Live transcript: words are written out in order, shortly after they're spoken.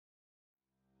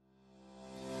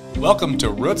Welcome to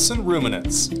Roots and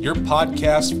Ruminants, your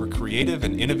podcast for creative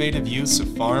and innovative use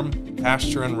of farm,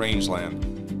 pasture, and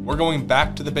rangeland. We're going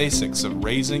back to the basics of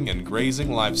raising and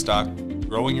grazing livestock,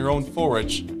 growing your own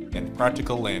forage, and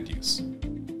practical land use.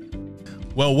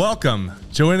 Well, welcome.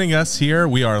 Joining us here,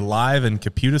 we are live in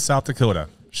Caputa, South Dakota.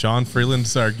 Shawn Freeland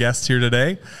is our guest here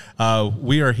today.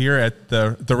 We are here at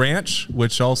the ranch,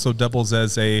 which also doubles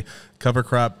as a cover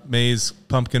crop, maize,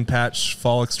 pumpkin patch,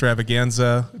 fall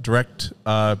extravaganza, direct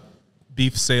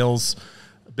beef sales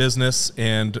business,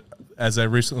 and as I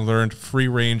recently learned,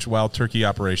 free-range wild turkey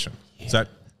operation. Yeah. Does that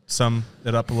sum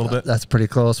it up a little bit? That's pretty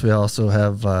close. We also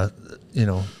have,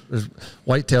 there's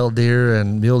white-tailed deer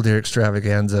and mule deer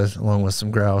extravaganza, along with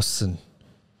some grouse and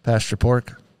pasture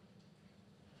pork.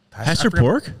 Pasture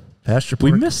pork? Pasture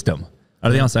pork. We missed them. Are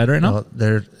they outside right now? No,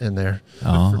 they're in there.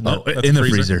 Oh, in the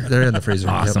freezer. They're in the freezer.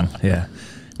 Awesome. Yep. Yeah.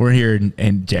 We're here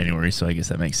in January, so I guess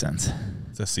that makes sense.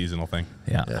 It's a seasonal thing.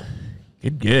 Yeah.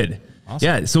 Good. Awesome.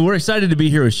 Yeah, so we're excited to be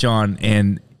here with Shawn,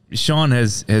 and Shawn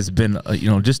has been,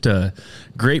 just a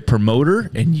great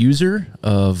promoter and user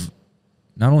of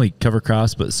not only cover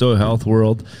crops, but soil health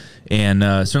world, and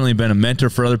certainly been a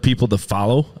mentor for other people to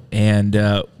follow. And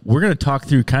we're going to talk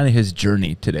through kind of his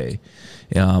journey today,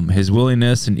 his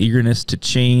willingness and eagerness to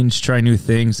change, try new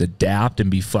things, adapt, and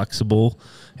be flexible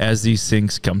as these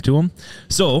things come to him.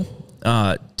 So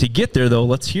to get there, though,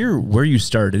 let's hear where you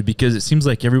started, because it seems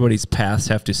like everybody's paths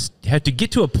have to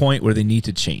get to a point where they need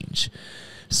to change.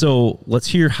 So let's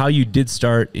hear how you did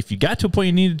start, if you got to a point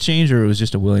you needed to change, or it was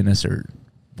just a willingness or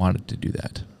wanted to do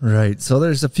that. Right. So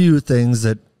there's a few things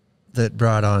that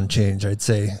brought on change, I'd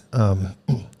say.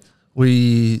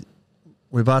 We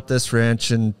bought this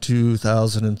ranch in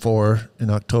 2004, in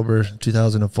October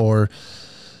 2004,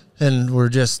 and we're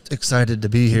just excited to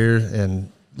be here,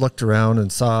 and looked around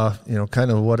and saw, kind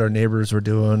of what our neighbors were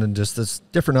doing, and just this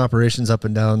different operations up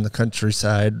and down the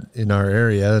countryside in our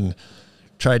area, and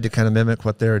tried to kind of mimic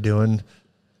what they were doing.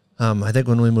 I think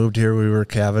when we moved here, we were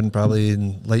calving probably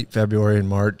in late February and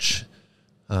March.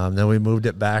 Then we moved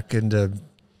it back into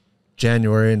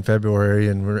January and February,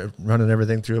 and we're running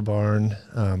everything through a barn.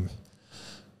 And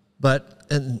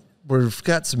we've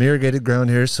got some irrigated ground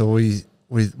here, so we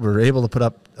were able to put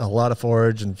up a lot of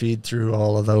forage and feed through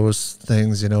all of those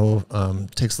things.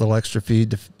 Takes a little extra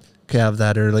feed to calve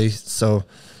that early. So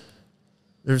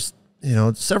there's,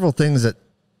 several things that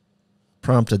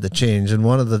prompted the change. And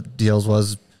one of the deals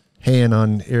was haying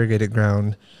on irrigated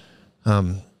ground.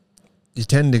 You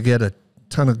tend to get a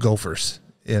ton of gophers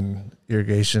in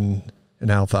irrigation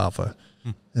and alfalfa.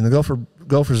 And the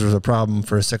gophers was a problem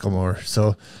for a sickle mower.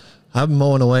 So I'm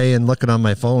mowing away and looking on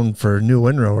my phone for new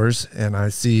windrowers, and I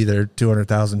see they're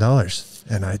 $200,000,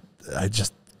 and I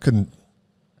just couldn't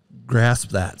grasp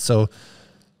that. So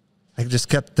I just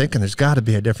kept thinking, there's got to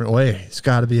be a different way. There's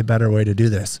got to be a better way to do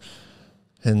this.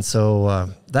 And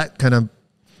so that kind of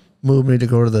moved me to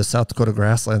go to the South Dakota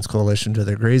Grasslands Coalition, to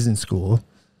their grazing school,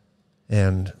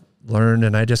 and learn.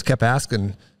 And I just kept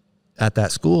asking at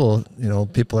that school,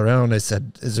 people around. I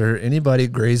said, "Is there anybody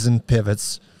grazing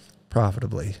pivots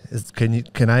profitably?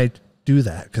 Can I do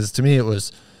that?" Because to me,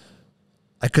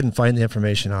 I couldn't find the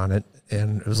information on it,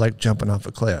 and it was like jumping off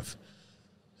a cliff.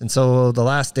 And so the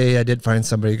last day, I did find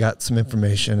somebody, got some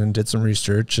information and did some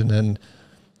research, and then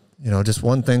just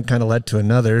one thing kind of led to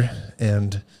another.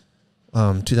 And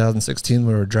 2016,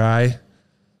 we were dry,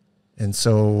 and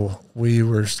so we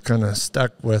were kind of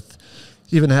stuck with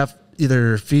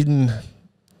either feeding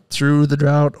through the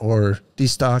drought or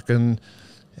destocking,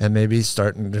 and maybe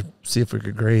starting to see if we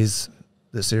could graze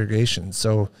this irrigation.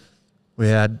 So we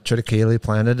had triticale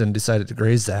planted and decided to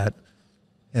graze that,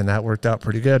 and that worked out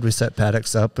pretty good. We set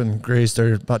paddocks up and grazed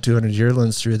about 200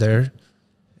 yearlings through there,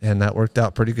 and that worked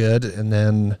out pretty good. And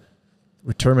then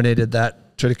we terminated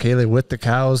that triticale with the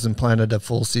cows and planted a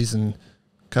full season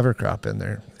cover crop in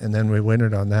there, and then we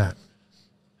wintered on that.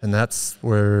 And that's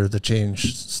where the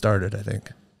change started, I think.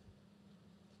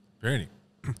 Very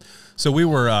neat. So we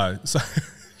were...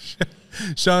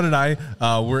 Shawn and I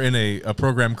were in a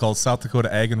program called South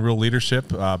Dakota Ag and Rural Leadership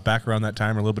back around that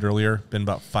time, or a little bit earlier, been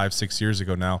about 5-6 years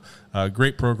ago now.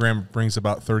 Great program, brings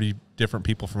about 30 different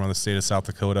people from the state of South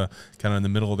Dakota, kind of in the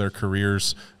middle of their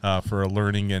careers for a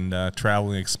learning and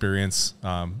traveling experience.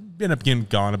 End up getting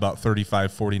gone about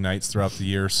 35, 40 nights throughout the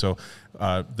year, so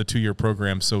the 2-year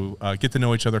program. So get to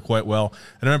know each other quite well.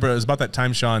 And I remember it was about that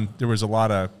time, Shawn, there was had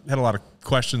a lot of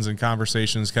questions and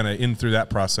conversations kind of in through that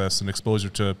process, and exposure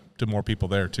to more people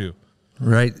there too.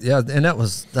 Right. Yeah. And that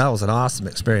was an awesome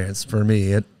experience for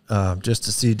me. Just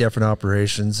to see different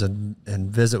operations and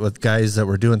visit with guys that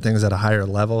were doing things at a higher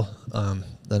level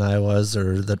than I was,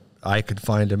 or that I could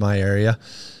find in my area.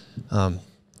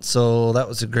 So that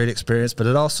was a great experience, but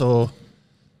it also,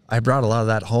 I brought a lot of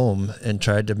that home and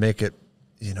tried to make it,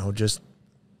 just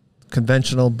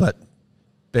conventional, but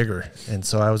bigger. And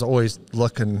so I was always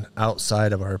looking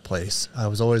outside of our place. I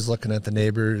was always looking at the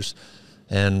neighbors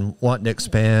and wanting to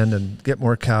expand and get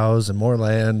more cows and more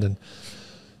land. And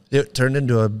it turned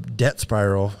into a debt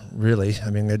spiral, really. I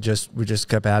mean, we just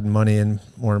kept adding money and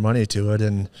more money to it.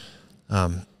 And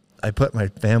I put my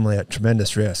family at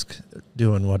tremendous risk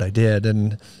doing what I did.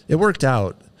 And it worked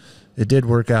out. It did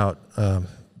work out.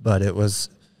 But it was,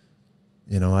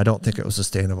 I don't think it was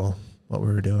sustainable, what we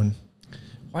were doing.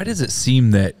 Why does it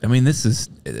seem that,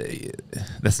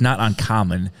 that's not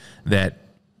uncommon that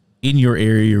in your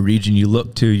area, your region, you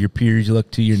look to your peers, you look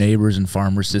to your neighbors and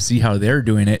farmers to see how they're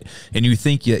doing it, and you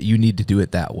think that you need to do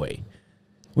it that way,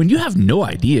 when you have no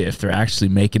idea if they're actually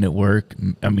making it work,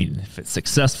 if it's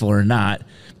successful or not,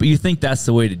 but you think that's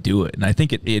the way to do it. And I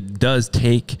think it does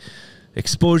take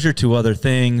exposure to other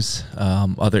things,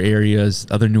 other areas,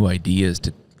 other new ideas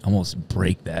to almost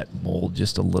break that mold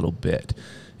just a little bit.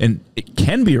 And it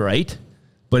can be right,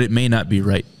 but it may not be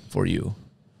right for you.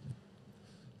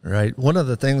 Right. One of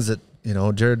the things that,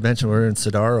 Jared mentioned, we were in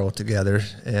Sodaro together,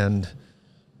 and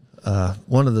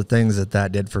one of the things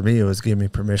that did for me was give me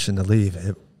permission to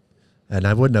leave. And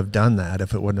I wouldn't have done that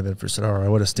if it wouldn't have been for Sodaro. I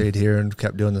would have stayed here and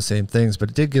kept doing the same things, but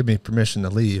it did give me permission to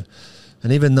leave.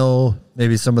 And even though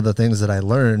maybe some of the things that I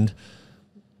learned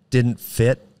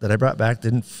that I brought back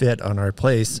didn't fit on our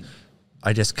place,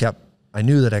 I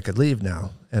knew that I could leave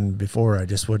now. And before, I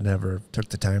just would never took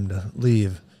the time to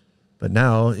leave. But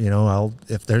now,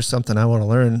 if there's something I want to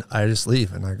learn, I just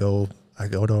leave and I go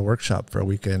to a workshop for a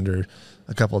weekend or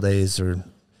a couple of days, or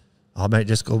I might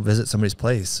just go visit somebody's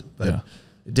place. But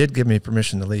it did give me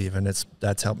permission to leave, and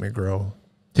that's helped me grow.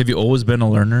 Have you always been a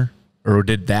learner, or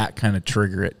did that kind of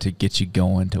trigger it to get you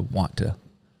going to want to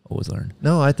always learn?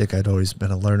 No, I think I'd always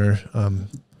been a learner.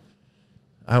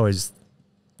 I always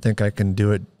think I can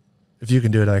do it. If you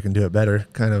can do it, I can do it better,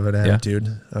 kind of an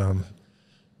attitude.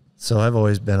 So I've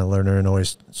always been a learner and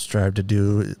always strive to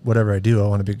do whatever I do. I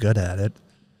want to be good at it.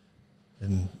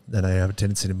 And then I have a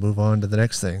tendency to move on to the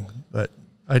next thing. But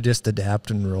I just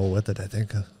adapt and roll with it, I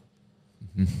think.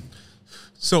 Mm-hmm.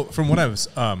 So from what I was,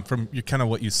 from kind of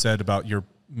what you said about your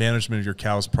management of your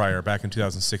cows prior, back in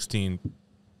 2016,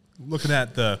 looking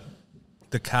at the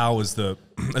cow as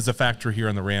a factor here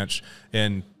on the ranch,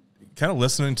 and kind of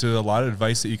listening to a lot of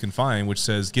advice that you can find, which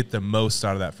says get the most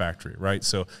out of that factory, right?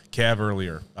 So calve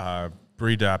earlier,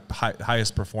 breed up,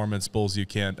 highest performance bulls you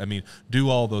can. Do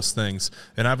all those things,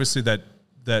 and obviously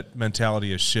that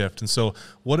mentality is shift. And so,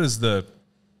 what is the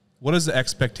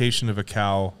expectation of a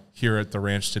cow here at the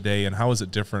ranch today, and how is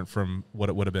it different from what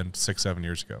it would have been 6-7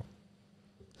 years ago?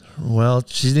 Well,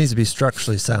 she needs to be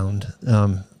structurally sound.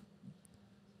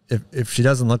 If she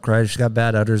doesn't look right, if she's got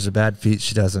bad udders or bad feet,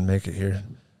 she doesn't make it here.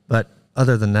 But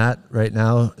other than that, right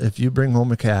now, if you bring home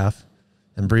a calf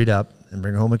and breed up and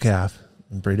bring home a calf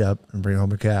and breed up and bring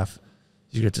home a calf,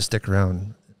 you get to stick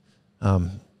around.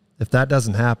 If that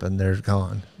doesn't happen, they're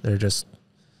gone. They're just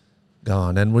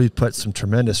gone. And we put some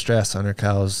tremendous stress on our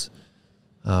cows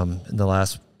in the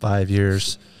last 5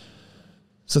 years.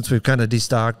 Since we've kind of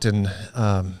destocked and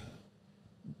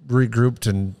regrouped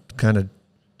and kind of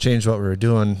changed what we were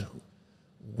doing,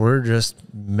 we're just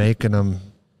making them.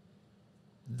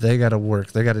 They got to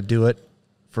work. They got to do it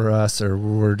for us, or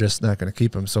we're just not going to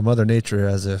keep them. So Mother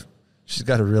Nature she's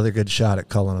got a really good shot at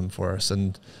culling them for us.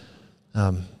 And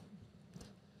I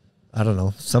don't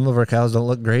know. Some of our cows don't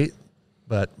look great,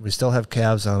 but we still have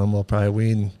calves on them. We'll probably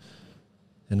wean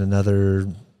in another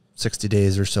 60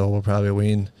 days or so. We'll probably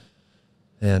wean.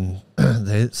 And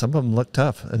some of them look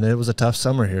tough. And it was a tough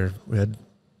summer here. We had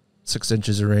 6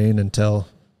 inches of rain until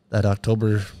that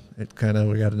October. We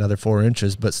got another 4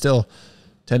 inches, but still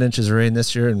 10 inches of rain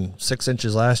this year and 6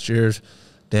 inches last year.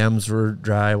 Dams were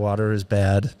dry. Water is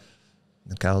bad.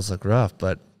 The cows look rough,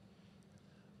 but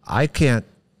I can't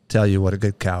tell you what a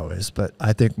good cow is, but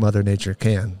I think Mother Nature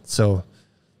can. So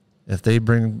if they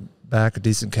bring back a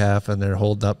decent calf and they're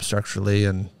holding up structurally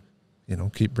and,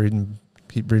 keep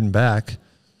breeding back,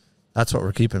 that's what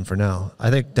we're keeping for now. I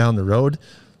think down the road,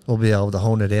 we'll be able to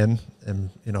hone it in and,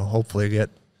 hopefully get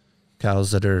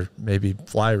cows that are maybe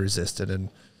fly resistant and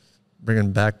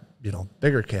bringing back,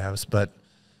 bigger calves. But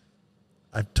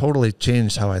I've totally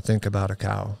changed how I think about a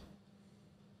cow.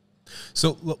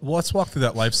 So let's walk through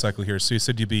that life cycle here. So you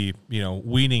said you'd be,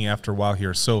 weaning after a while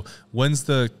here. So when's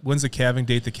the calving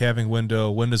date, the calving window?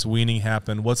 When does weaning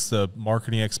happen? What's the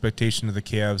marketing expectation of the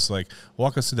calves? Like,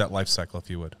 walk us through that life cycle, if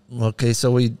you would. Okay,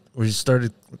 so we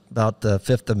started about the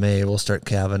 5th of May. We'll start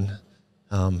calving,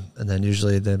 and then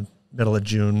usually the middle of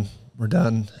June we're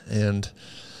done. And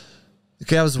the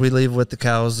calves we leave with the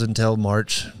cows until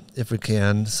March if we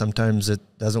can. Sometimes it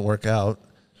doesn't work out.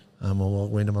 We'll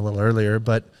wean them a little earlier,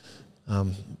 but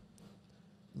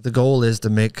the goal is to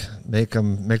make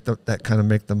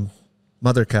the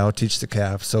mother cow teach the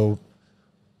calf. So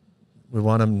we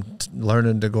want them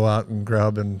learning to go out and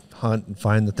grub and hunt and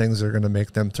find the things that are going to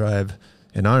make them thrive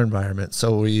in our environment.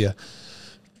 So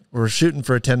we're shooting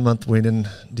for a 10-month weaning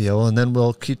deal, and then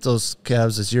we'll keep those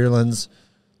calves as yearlings,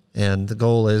 and the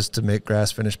goal is to make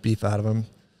grass-finished beef out of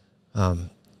them.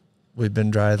 We've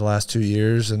been dry the last 2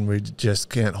 years, and we just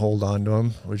can't hold on to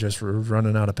them. We're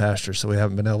running out of pasture, so we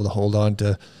haven't been able to hold on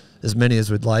to as many as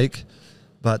we'd like.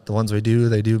 But the ones we do,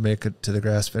 they do make it to the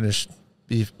grass-finished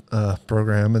beef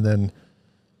program, and then,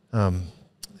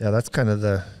 that's kind of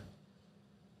the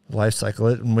life cycle.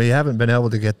 And we haven't been able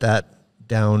to get that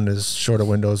down as short a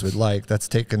window as we'd like. That's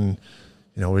taken,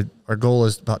 our goal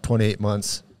is about 28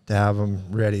 months to have them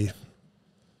ready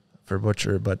for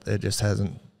butcher, but it just we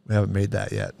haven't made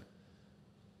that yet.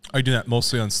 Are you doing that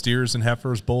mostly on steers and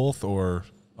heifers both, or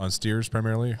on steers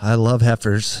primarily? I love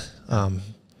heifers.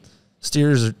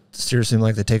 Steers seem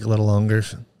like they take a little longer.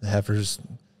 The heifers,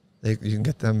 you can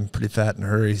get them pretty fat in a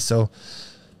hurry. So,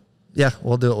 yeah,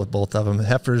 we'll do it with both of them.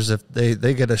 Heifers, if they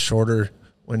get a shorter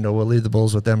window, we'll leave the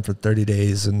bulls with them for 30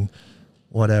 days, and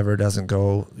whatever doesn't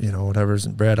go, whatever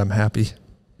isn't bred, I'm happy,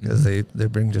 because they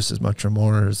bring just as much or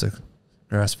more as the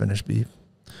grass-finished beef.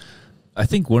 I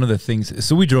think one of the things,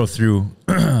 so we drove through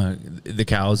the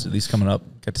cows, these coming up,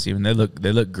 got to see them. They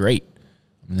look great.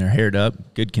 I mean, they're haired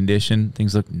up, good condition.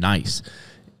 Things look nice.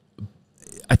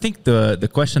 I think the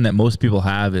question that most people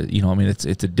have is,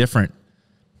 it's a different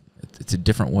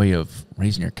way of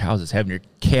raising your cows. Is having your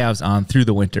calves on through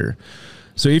the winter.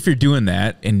 So if you're doing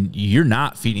that and you're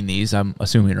not feeding these, I'm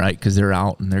assuming, right, because they're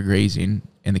out and they're grazing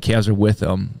and the calves are with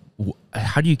them,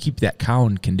 how do you keep that cow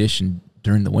in condition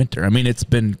during the winter? I mean, it's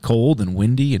been cold and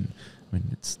windy, and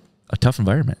it's a tough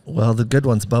environment. Well, the good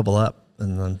ones bubble up,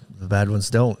 and then the bad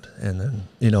ones don't. And then,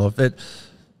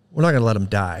 we're not going to let them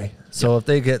die. So if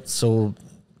they get so,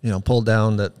 pulled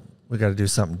down that we got to do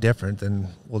something different, then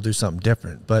we'll do something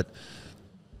different. But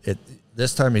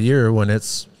this time of year when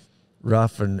it's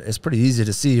rough, and it's pretty easy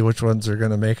to see which ones are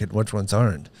going to make it, which ones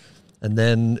aren't. And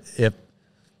then if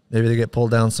maybe they get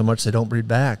pulled down so much they don't breed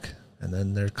back, and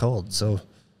then they're cold. So,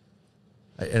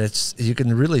 and you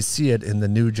can really see it in the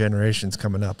new generations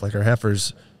coming up. Like our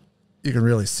heifers, you can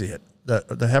really see it.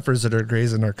 The heifers that are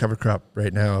grazing our cover crop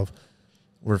right now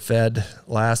were fed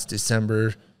last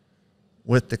December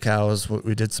with the cows.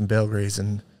 We did some bale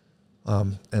grazing,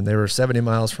 and they were 70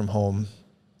 miles from home,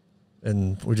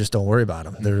 and we just don't worry about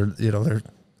them.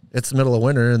 It's the middle of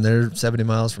winter, and they're 70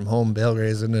 miles from home bale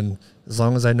grazing, and as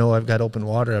long as I know I've got open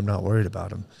water, I'm not worried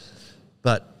about them.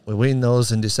 But we weaned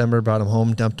those in December, brought them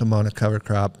home, dumped them on a cover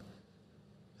crop,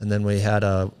 and then we had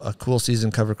a cool season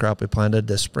cover crop we planted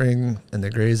this spring, and they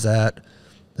grazed that.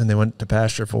 Then they went to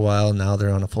pasture for a while, and now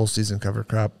they're on a full season cover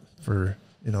crop for,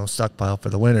 stockpile for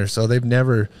the winter. So they've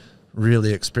never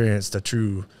really experienced a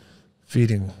true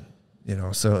feeding,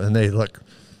 and they look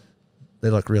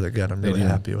really good. I'm really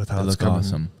happy with how it's coming.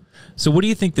 Awesome. So what do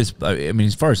you think as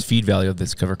far as feed value of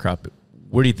this cover crop,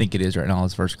 where do you think it is right now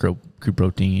as far as crude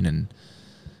protein and?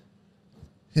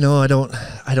 I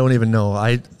don't even know.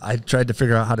 I tried to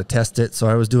figure out how to test it. So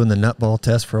I was doing the nut ball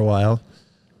test for a while,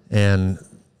 and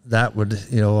that would,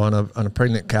 on a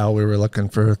pregnant cow, we were looking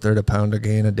for a third a pound of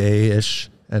gain a day-ish,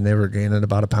 and they were gaining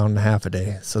about 1.5 pounds a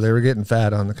day. So they were getting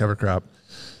fat on the cover crop.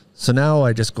 So now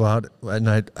I just go out and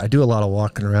I do a lot of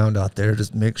walking around out there,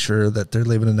 just make sure that they're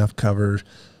leaving enough cover,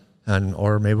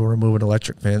 or maybe we're moving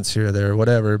electric fence here or there,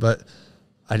 whatever. But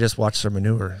I just watch their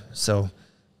manure. So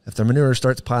if their manure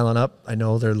starts piling up, I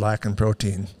know they're lacking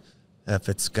protein. If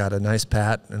it's got a nice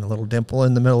pat and a little dimple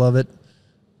in the middle of it,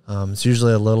 it's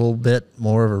usually a little bit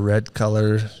more of a red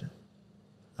color.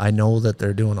 I know that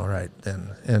they're doing all right then.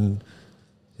 And,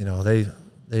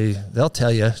 they'll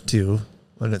tell you too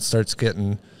when it starts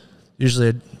getting, usually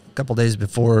a couple days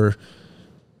before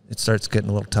it starts getting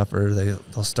a little tougher,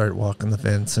 they'll start walking the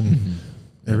fence and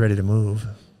they're ready to move.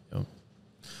 Yep.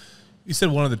 You said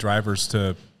one of the drivers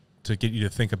to get you to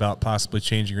think about possibly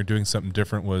changing or doing something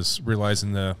different was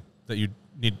realizing that you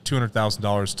need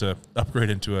 $200,000 to upgrade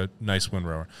into a nice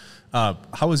windrower. How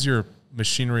has your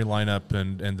machinery lineup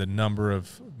and the number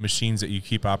of machines that you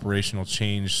keep operational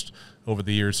changed over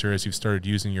the years here as you've started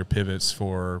using your pivots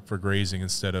for grazing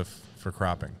instead of for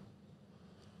cropping?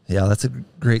 Yeah, that's a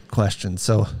great question.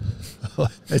 So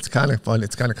it's kind of fun.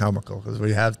 It's kind of comical because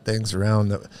we have things around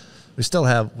that we still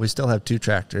have 2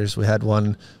 tractors. We had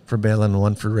one for baling and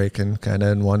one for raking, kind of,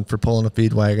 and one for pulling a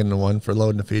feed wagon and one for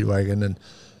loading a feed wagon.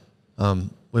 And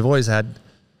we've always had,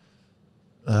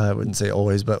 I wouldn't say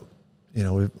always, but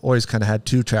we've always kind of had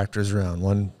 2 tractors around,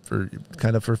 one for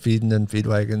feeding and feed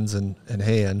wagons and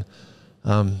haying.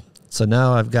 So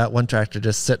now I've got one tractor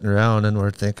just sitting around, and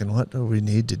we're thinking, what do we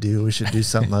need to do? We should do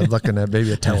something. I'm looking at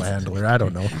maybe a telehandler. I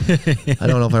don't know. I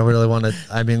don't know if I really want to.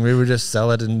 I mean, we would just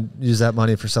sell it and use that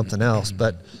money for something else.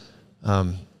 But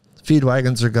feed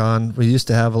wagons are gone. We used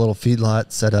to have a little feed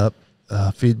lot set up.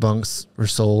 Feed bunks were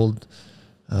sold.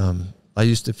 I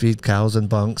used to feed cows in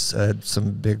bunks. I had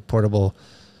some big portable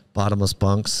bottomless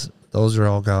bunks. Those are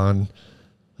all gone.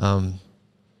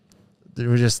 They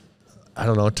were just, I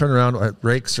don't know, turn around,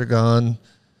 rakes are gone,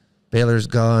 baler's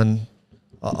gone,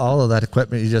 all of that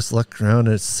equipment. You just look around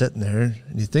and it's sitting there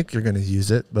and you think you're going to use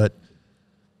it, but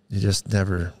you just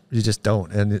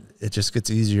don't. And it just gets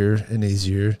easier and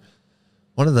easier.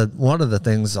 One of the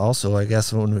things also, I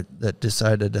guess,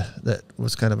 that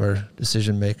was kind of our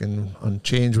decision making on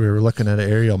change, we were looking at an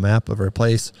aerial map of our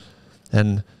place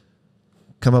and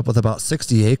come up with about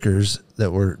 60 acres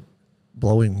that were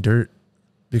blowing dirt,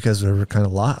 because there were kind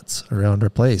of lots around our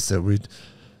place that we'd,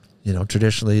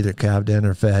 traditionally either calved in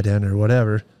or fed in or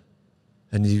whatever.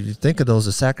 And you think of those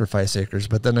as sacrifice acres,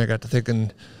 but then I got to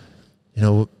thinking,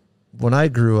 when I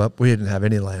grew up, we didn't have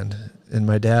any land. And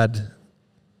my dad,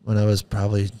 when I was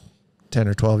probably 10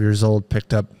 or 12 years old,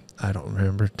 picked up, I don't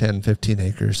remember, 10, 15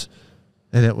 acres.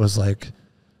 And it was like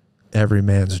every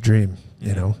man's dream,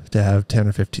 to have 10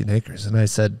 or 15 acres. And I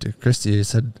said to Christy,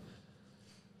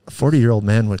 a 40-year-old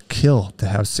man would kill to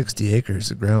have 60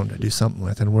 acres of ground to do something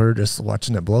with, and we're just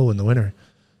watching it blow in the winter.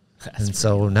 And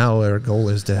so now our goal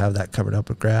is to have that covered up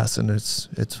with grass, and it's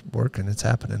working, it's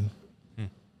happening.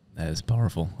 That is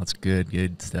powerful. That's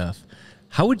good stuff.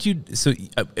 How would you? So,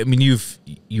 I mean,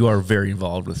 you are very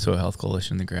involved with Soil Health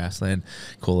Coalition, the Grassland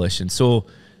Coalition. So,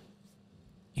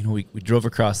 we drove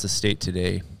across the state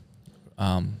today.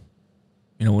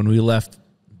 When we left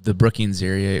the Brookings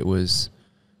area, it was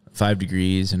 5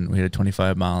 degrees and we had a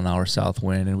 25-mile-an-hour south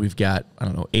wind, and we've got,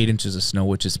 8 inches of snow,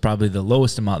 which is probably the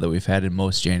lowest amount that we've had in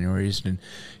most Januaries. And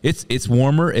it's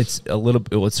warmer. It's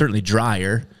it's certainly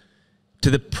drier. To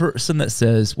the person that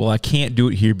says, well, I can't do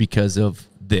it here because of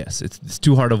this, it's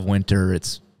too hard of winter.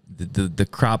 It's the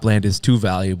cropland is too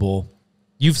valuable.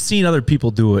 You've seen other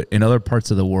people do it in other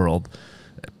parts of the world.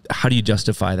 How do you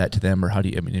justify that to them, or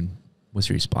what's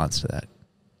your response to that?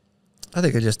 I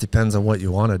think it just depends on what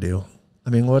you want to do. I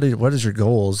mean, what is your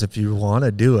goals? If you want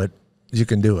to do it, you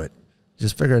can do it.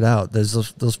 Just figure it out. There's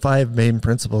those 5 main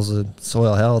principles of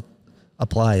soil health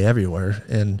apply everywhere.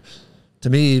 And to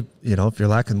me, if you're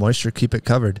lacking moisture, keep it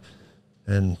covered.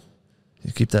 And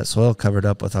you keep that soil covered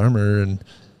up with armor, and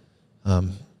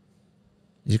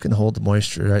you can hold the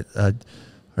moisture. Our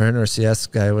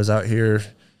NRCS guy was out here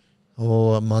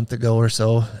a month ago or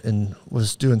so and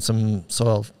was doing some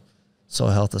soil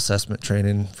health assessment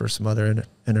training for some other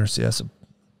NRCS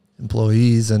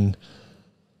employees, and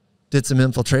did some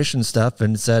infiltration stuff,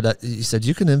 and he said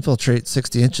you can infiltrate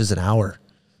 60 inches an hour.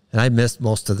 And I missed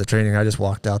most of the training. I just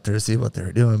walked out there to see what they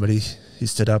were doing, but he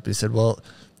stood up. He said, well,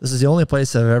 this is the only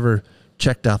place I've ever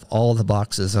checked off all the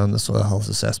boxes on the soil health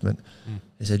assessment.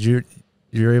 He said,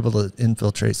 you're able to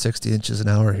infiltrate 60 inches an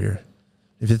hour here.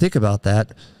 If you think about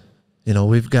that,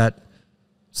 we've got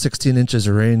 16 inches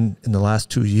of rain in the last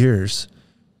 2 years,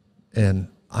 and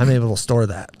I'm able to store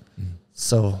that.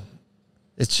 So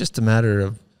it's just a matter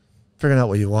of figuring out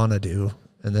what you want to do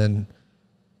and then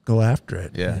go after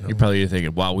it. Yeah. You're probably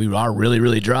thinking, wow, we are really,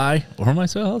 really dry, or my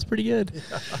soil health's pretty good.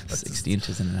 Yeah, 60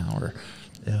 inches in an hour.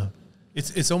 Yeah.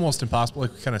 It's almost impossible.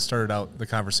 Like we kind of started out the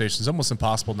conversation. It's almost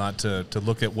impossible not to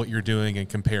look at what you're doing and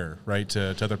compare, right,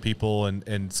 to other people.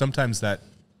 And sometimes that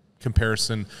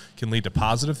comparison can lead to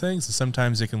positive things, and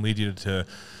sometimes it can lead you to,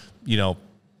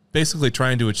 basically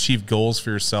trying to achieve goals for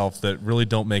yourself that really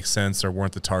don't make sense or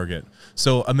weren't the target.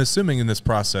 So I'm assuming in this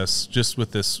process, just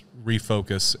with this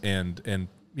refocus and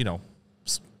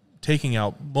taking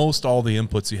out most all the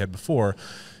inputs you had before,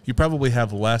 you probably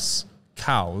have less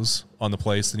cows on the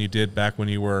place than you did back when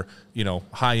you were,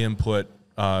 high input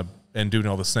and doing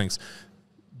all those things.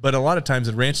 But a lot of times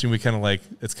in ranching, we kind of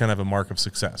it's kind of a mark of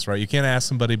success, right? You can't ask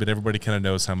somebody, but everybody kind of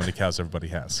knows how many cows everybody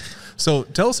has. So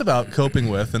tell us about coping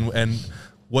with and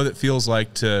what it feels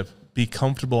like to be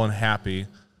comfortable and happy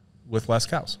with less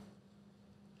cows.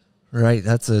 Right.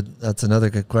 That's another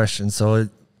good question. So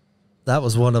that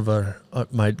was one of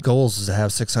my goals, is to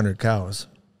have 600 cows,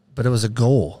 but it was a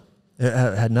goal. It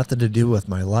had nothing to do with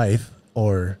my life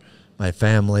or my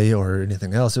family or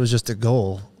anything else. It was just a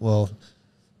goal. Well,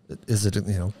 is it,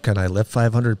 can I lift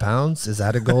 500 pounds? Is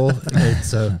that a goal?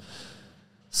 It's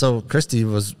so Christy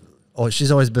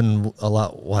she's always been a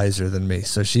lot wiser than me.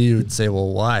 So she would say,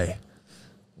 well,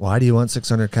 why do you want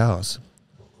 600 cows?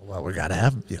 Well, we got to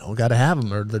have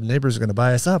them, or the neighbors are going to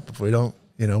buy us up if we don't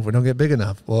get big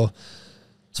enough. Well,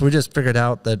 so we just figured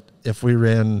out that if we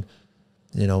ran,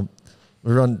 we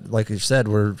run, like you said,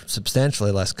 we're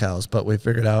substantially less cows, but we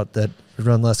figured out that we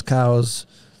run less cows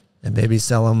and maybe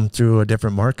sell them through a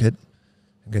different market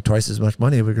and get twice as much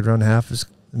money. We could run half as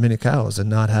many cows and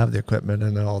not have the equipment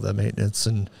and all the maintenance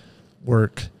and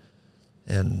work,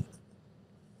 and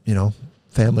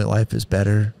family life is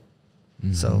better.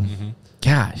 So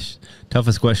gosh,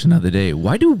 toughest question of the day.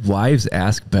 Why do wives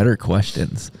ask better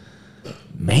questions?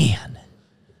 Man,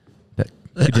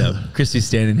 good job. Christy's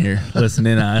standing here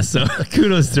listening on us, so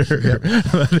kudos to her.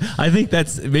 I think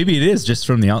maybe it is just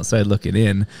from the outside looking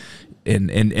in,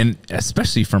 and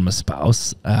especially from a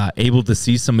spouse, able to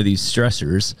see some of these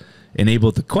stressors and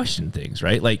able to question things,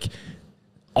 right? Like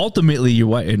ultimately your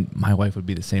wife, and my wife would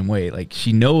be the same way. Like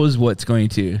she knows what's going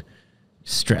to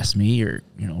stress me or,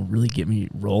 really get me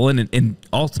rolling. And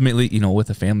ultimately, with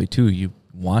a family too, you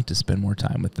want to spend more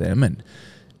time with them and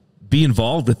be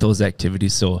involved with those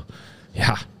activities. So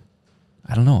yeah,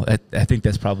 I don't know. I think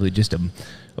that's probably just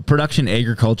a production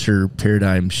agriculture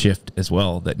paradigm shift as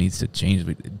well that needs to change.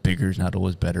 Bigger is not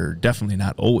always better. Definitely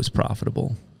not always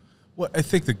profitable. Well, I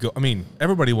think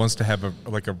everybody wants to have a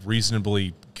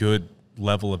reasonably good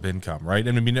level of income, right?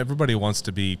 And I mean, everybody wants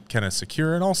to be kind of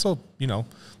secure and also,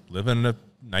 live in a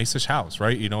nicest house,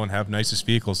 right? And have nicest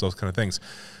vehicles, those kind of things.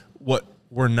 What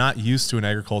we're not used to in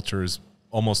agriculture is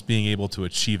almost being able to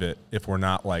achieve it if we're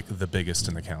not like the biggest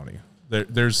in the county.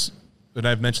 And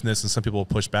I've mentioned this and some people will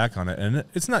push back on it, and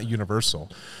it's not universal,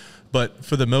 but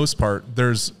for the most part,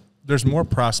 there's more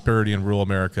prosperity in rural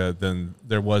America than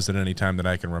there was at any time that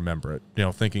I can remember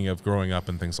it, thinking of growing up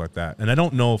and things like that. And I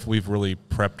don't know if we've really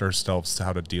prepped ourselves to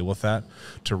how to deal with that,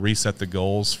 to reset the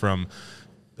goals from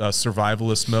a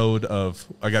survivalist mode of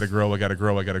I got to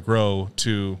grow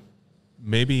to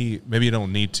maybe I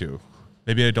don't need to.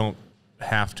 Maybe I don't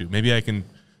have to. Maybe I can,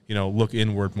 look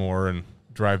inward more and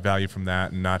drive value from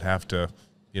that and not have to,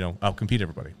 outcompete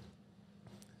everybody.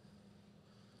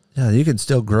 Yeah, you can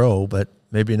still grow, but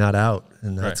maybe not out.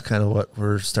 And that's kind of what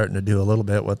we're starting to do a little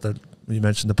bit with you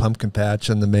mentioned the pumpkin patch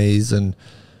and the maize, and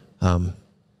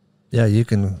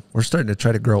we're starting to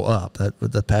try to grow up that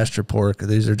with the pasture pork.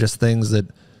 These are just things that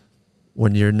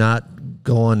when you're not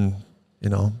going, I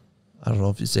don't know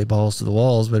if you say balls to the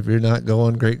walls, but if you're not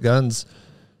going great guns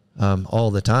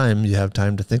all the time, you have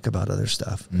time to think about other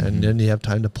stuff. And then you have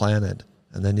time to plan it.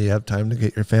 And then you have time to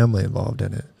get your family involved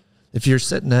in it. If you're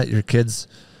sitting at your kids,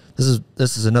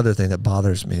 this is another thing that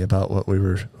bothers me about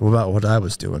what I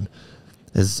was doing,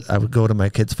 is I would go to my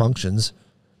kids' functions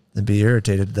and be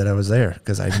irritated that I was there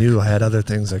because I knew I had other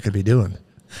things I could be doing.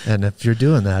 And if you're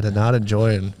doing that and not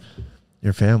enjoying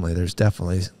your family, there's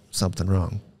definitely something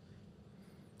wrong.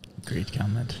 Great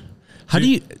comment. Do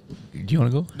you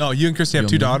want to go? No, you and Christy have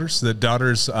two daughters. The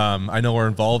daughters, I know, are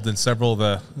involved in several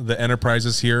of the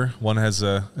enterprises here. One has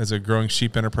a growing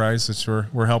sheep enterprise, which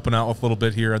we're helping out with a little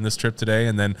bit here on this trip today,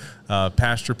 and then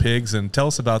Pasture pigs. And tell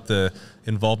us about the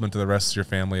involvement of the rest of your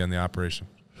family in the operation.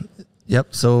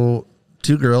 Yep. So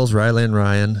 2 girls, Riley and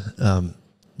Ryan,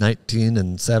 19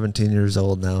 and 17 years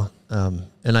old now.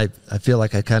 And I feel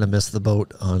like I kind of missed the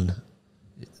boat on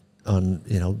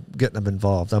getting them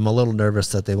involved. I'm a little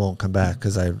nervous that they won't come back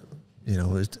because I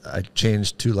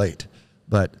changed too late.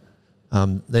 But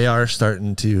they are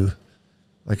starting to,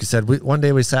 like you said, one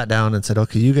day we sat down and said,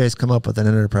 okay, you guys come up with an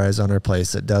enterprise on our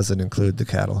place that doesn't include the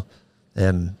cattle.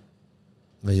 And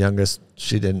the youngest,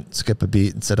 she didn't skip a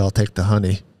beat and said, I'll take the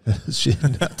honey. She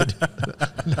didn't have to do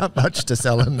not much to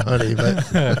sell in honey,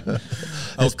 but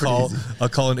I'll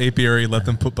call an apiary, let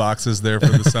them put boxes there for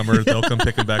the summer. They'll come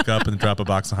pick them back up and drop a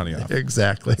box of honey off.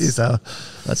 Exactly. So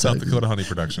that's South Dakota honey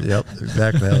production. Yep,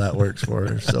 exactly how that works for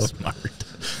her. So smart.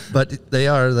 But they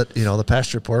are the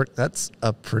pasture pork. That's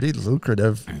a pretty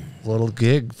lucrative little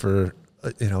gig for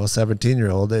a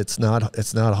 17-year-old. It's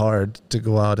not hard to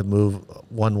go out and move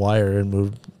one wire and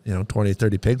move 20,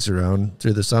 30 pigs around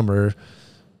through the summer.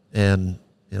 And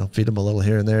feed them a little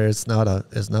here and there. It's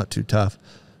not too tough,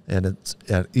 and it's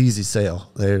an easy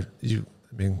sale.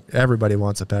 Everybody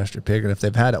wants a pasture pig, and if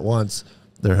they've had it once,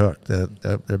 they're hooked.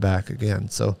 They're back again.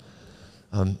 So,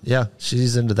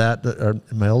 she's into that.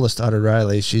 My oldest daughter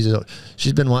Riley, she's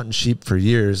been wanting sheep for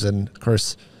years, and of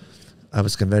course, I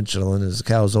was conventional, and it was a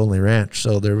cows only ranch,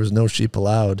 so there was no sheep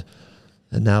allowed.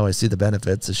 And now I see the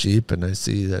benefits of sheep, and I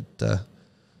see that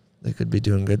they could be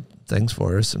doing good things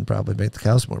for us and probably make the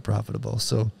cows more profitable.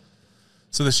 So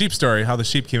So the sheep story, how the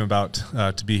sheep came about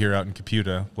to be here out in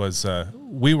Caputa was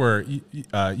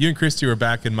you and Christy were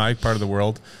back in my part of the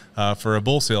world for a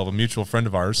bull sale of a mutual friend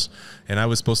of ours, and I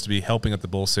was supposed to be helping at the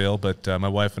bull sale, but my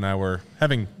wife and I were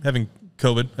having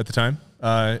COVID at the time.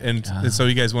 And so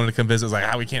you guys wanted to come visit. It's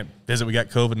like, we can't visit. We got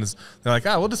COVID. And they're like,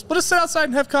 we'll just sit outside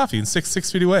and have coffee and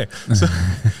 6 feet away. So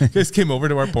you guys came over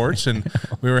to our porch and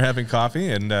we were having coffee.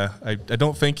 And I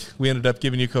don't think we ended up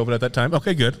giving you COVID at that time.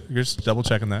 Okay, good. You're just double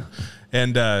checking that.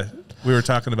 And we were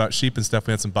talking about sheep and stuff.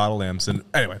 We had some bottle lambs. And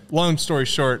anyway, long story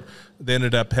short, they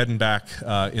ended up heading back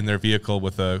in their vehicle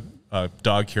with a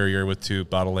dog carrier with 2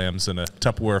 bottle lambs and a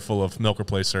Tupperware full of milk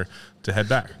replacer to head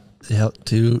back. Yeah,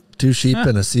 two sheep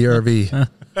and a CRV.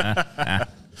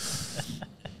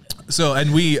 So,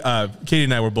 and Katie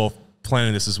and I were both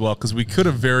planning this as well because we could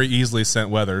have very easily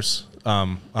sent Weathers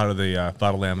out of the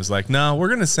bottle lamb. Is like, no, we're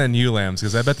going to send you lambs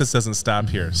because I bet this doesn't stop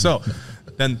here. So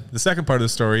then the second part of the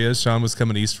story is Shawn was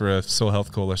coming east for a Soil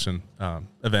Health Coalition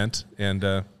event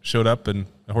and showed up in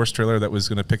a horse trailer that was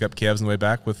going to pick up calves on the way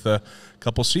back with a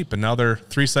couple sheep. And now they're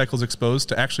 3 cycles exposed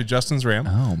to actually Justin's ram.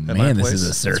 Oh, man, this is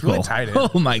a circle. It's really tight in.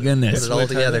 Oh, my goodness. Put it all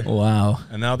together. Wow.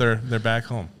 And now they're back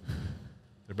home.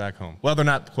 They're back home. Well, they're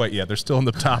not quite yet. They're still in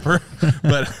the topper,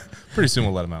 but pretty soon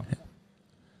we'll let them out.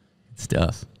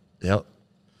 Stuff. Yep.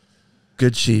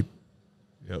 Good sheep.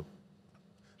 Yep.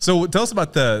 So tell us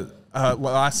about the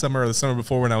last summer or the summer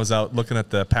before when I was out looking at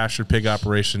the pasture pig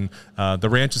operation. The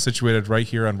ranch is situated right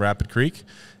here on Rapid Creek,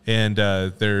 and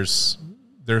there's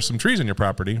some trees on your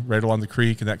property right along the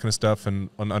creek and that kind of stuff and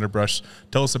on underbrush.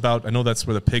 Tell us about, I know that's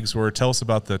where the pigs were. Tell us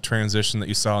about the transition that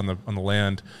you saw on the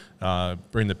land,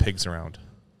 bring the pigs around.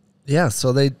 Yeah,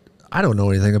 so I don't know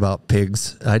anything about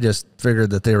pigs. I just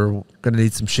figured that they were going to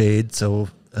need some shade, so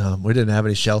we didn't have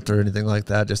any shelter or anything like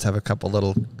that, just have a couple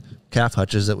little calf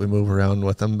hutches that we move around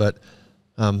with them. But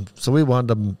so we wanted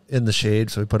them in the shade,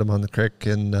 so we put them on the creek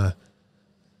and,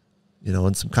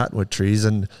 in some cottonwood trees.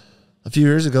 And a few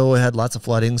years ago, we had lots of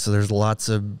flooding, so there's lots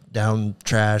of down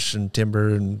trash and timber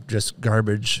and just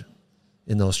garbage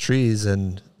in those trees.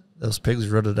 And those pigs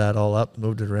rooted that all up,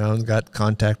 moved it around, got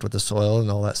contact with the soil, and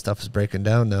all that stuff is breaking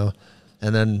down now.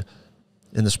 And then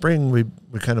in the spring, we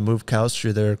kind of moved cows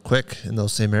through there quick in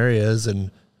those same areas,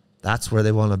 and that's where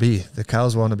they want to be. The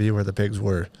cows want to be where the pigs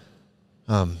were.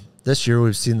 This year,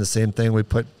 we've seen the same thing. We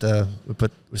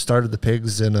started the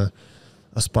pigs in a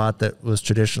spot that was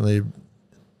traditionally,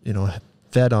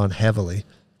 fed on heavily,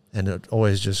 and it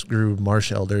always just grew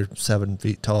marsh elder 7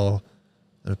 feet tall.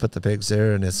 And we put the pigs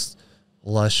there, and it's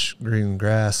lush green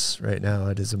grass right now.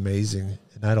 It is amazing.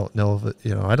 And I don't know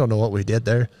if I don't know what we did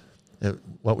there,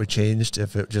 what we changed,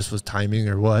 if it just was timing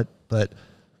or what, but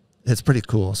it's pretty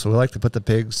cool. So we like to put the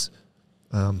pigs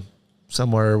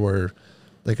somewhere where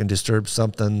they can disturb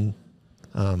something,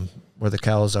 where the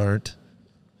cows aren't,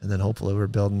 and then hopefully we're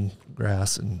building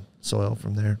grass and soil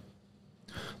from there.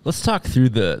 Let's talk through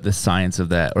the science of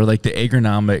that, or like the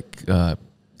agronomic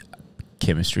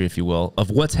chemistry, if you will, of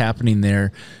what's happening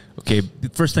there. Okay, the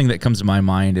first thing that comes to my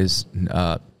mind is,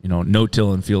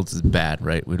 no-till in fields is bad,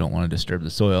 right? We don't want to disturb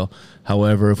the soil.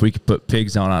 However, if we could put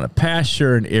pigs out on a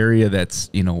pasture, an area that's,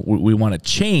 we want to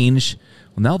change,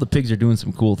 well, now the pigs are doing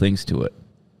some cool things to it.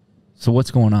 So what's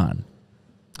going on?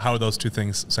 How are those two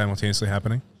things simultaneously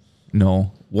happening?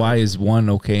 No. Why is one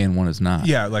okay and one is not?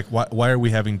 Yeah, like why are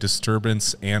we having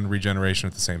disturbance and regeneration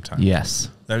at the same time? Yes.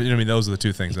 Those are the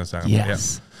two things that's happening.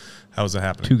 Yes. Yeah. How is that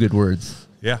happening? 2 good words.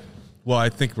 Yeah. Well, I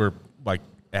think we're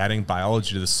adding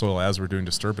biology to the soil as we're doing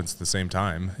disturbance at the same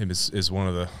time is one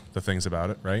of the things about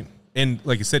it, right? And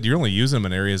like you said, you're only using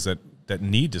them in areas that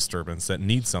need disturbance, that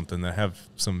need something, that have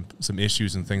some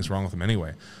issues and things wrong with them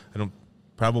anyway.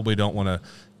 Probably don't want to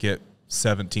get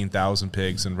 17,000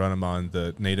 pigs and run them on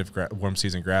the native warm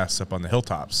season grass up on the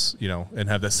hilltops, and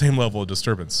have that same level of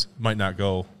disturbance. Might not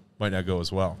go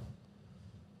as well.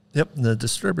 Yep, and the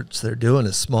disturbance they're doing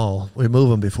is small. We move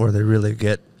them before they really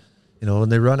get, when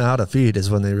they run out of feed is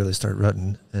when they really start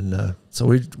rutting. And so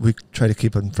we try to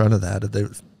keep in front of that.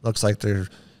 It looks like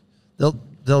they'll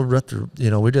rut through,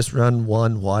 we just run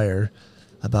one wire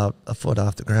about a foot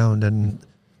off the ground, and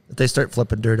if they start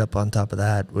flipping dirt up on top of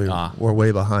that, we're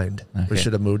way behind. Okay. We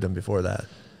should have moved them before that.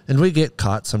 And we get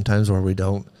caught sometimes where we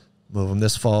don't move them.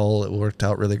 This fall, it worked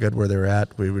out really good where they were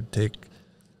at. We would take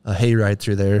a hay ride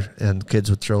through there, and kids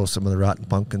would throw some of the rotten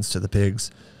pumpkins to the pigs,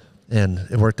 and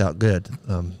it worked out good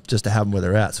just to have them where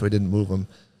they're at, so we didn't move them.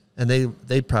 And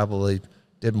they probably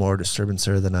did more disturbance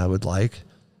there than I would like,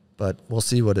 but we'll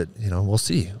see what it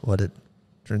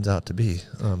turns out to be.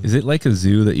 Is it like a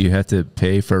zoo that you have to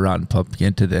pay for a rotten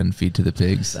pumpkin to then feed to the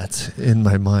pigs? That's in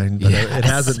my mind, but it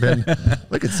hasn't been.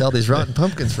 We could sell these rotten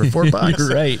pumpkins for $4.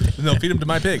 You're right. And they'll feed them to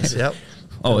my pigs. Yep.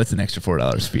 Oh, it's an extra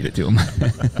 $4. Feed it to them.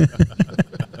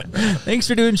 Thanks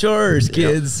for doing chores,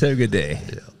 kids. Have a good day.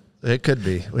 Yeah. It could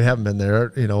be. We haven't been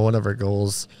there. You know, one of our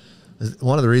goals,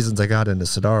 one of the reasons I got into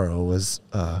Sodaro was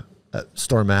at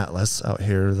Storm Atlas out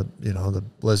here. The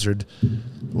blizzard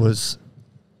was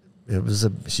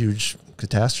a huge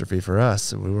catastrophe for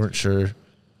us, and we weren't sure,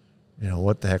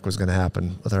 what the heck was going to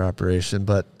happen with our operation.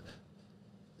 But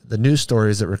the news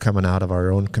stories that were coming out of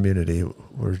our own community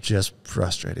were just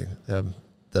frustrating.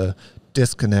 The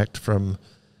disconnect from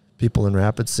people in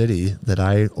Rapid City that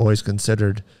I always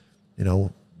considered,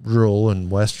 rural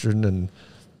and Western, and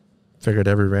figured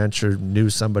every rancher knew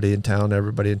somebody in town,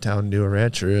 everybody in town knew a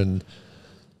rancher, and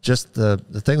just the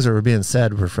things that were being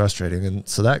said were frustrating. And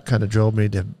so that kind of drove me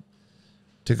to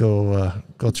go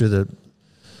through the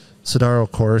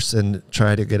Sodaro course and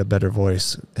try to get a better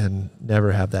voice and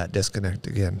never have that disconnect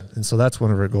again. And so that's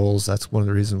one of our goals. That's one of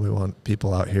the reasons we want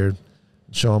people out here,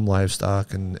 show them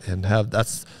livestock, and have,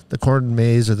 that's the corn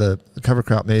maze or the cover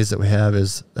crop maze that we have,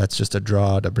 that's just a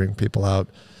draw to bring people out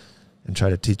and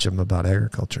try to teach them about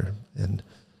agriculture. And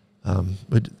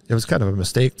it was kind of a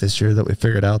mistake this year that we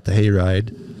figured out the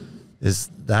hayride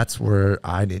that's where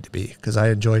I need to be, because I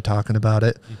enjoy talking about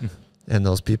it. And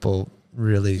those people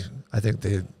really, I think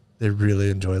they really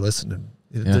enjoy listening.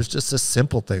 There's just this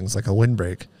simple things like a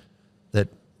windbreak that,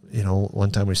 one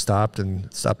time we stopped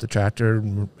the tractor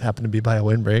and happened to be by a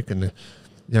windbreak, and the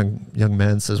young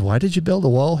man says, "Why did you build a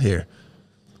wall here?"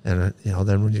 And,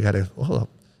 then when you got a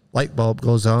light bulb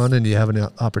goes on and you have an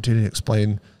opportunity to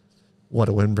explain what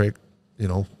a windbreak,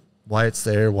 why it's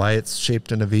there, why it's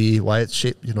shaped in a V, why it's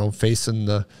shaped, facing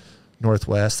the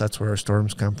northwest. That's where our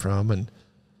storms come from. And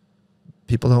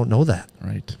people don't know that.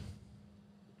 Right.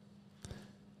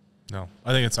 No,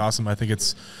 I think it's awesome. I think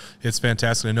it's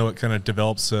fantastic. I know it kind of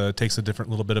develops, takes a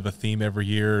different little bit of a theme every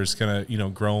year. It's kind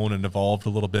of, grown and evolved a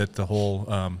little bit, the whole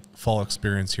fall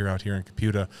experience out here in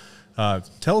Computa.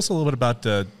 Tell us a little bit about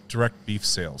direct beef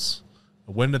sales.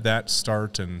 When did that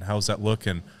start, and how's that look?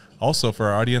 And also for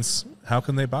our audience, how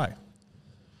can they buy?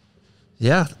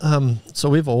 Yeah. So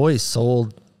we've always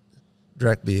sold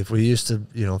direct beef. We used to,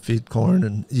 feed corn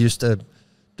and used to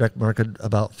direct market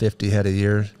about 50 head a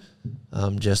year,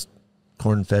 just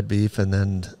corn fed beef. And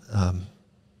then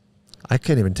I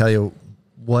can't even tell you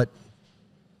why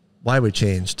we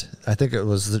changed. I think it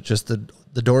was just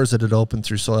the doors that had opened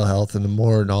through soil health, and the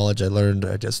more knowledge I learned,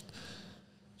 I just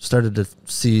started to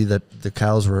see that the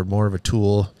cows were more of a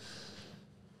tool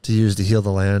to use to heal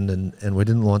the land, and we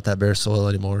didn't want that bare soil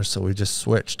anymore, so we just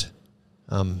switched.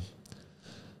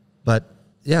 But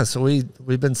yeah, so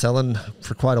we've been selling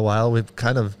for quite a while. We're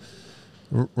kind of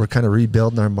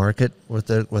rebuilding our market with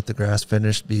the grass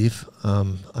finished beef.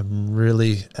 I'm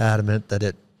really adamant that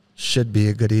it should be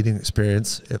a good eating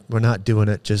experience. We're not doing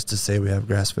it just to say we have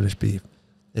grass finished beef.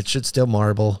 It should still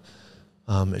marble.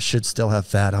 It should still have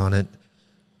fat on it.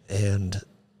 And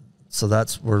so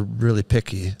we're really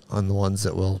picky on the ones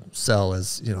that we'll sell.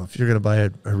 As if you're going to buy a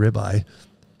ribeye,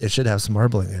 it should have some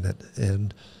marbling in it.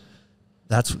 And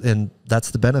that's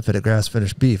the benefit of grass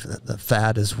finished beef. The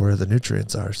fat is where the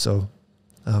nutrients are. So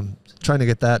trying to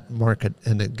get that market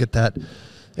and to get that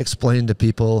explained to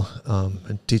people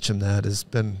and teach them that has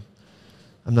been,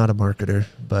 I'm not a marketer,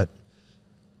 but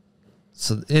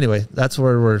so anyway, that's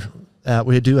where we're at.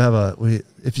 We do have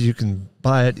if you can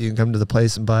buy it, you can come to the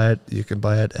place and buy it. You can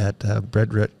buy it at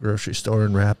Bread Grocery Store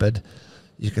in Rapid.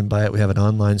 You can buy it. We have an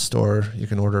online store you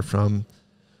can order from.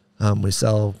 We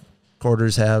sell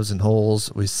quarters, halves, and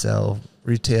wholes. We sell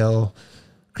retail.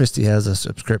 Christy has a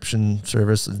subscription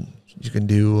service, and you can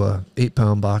do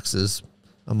 8-pound boxes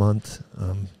a month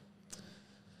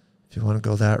if you want to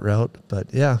go that route.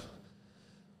 But yeah,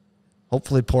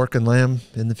 hopefully pork and lamb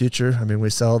in the future. I mean, we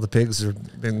sell the pigs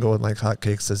have been going like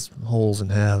hotcakes as wholes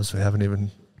and halves. We haven't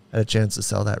even had a chance to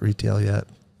sell that retail yet.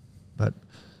 But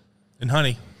and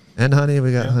honey,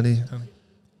 we got honey.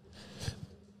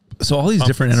 So all these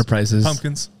different enterprises,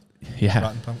 pumpkins, yeah,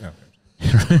 rotten pumpkin.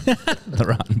 the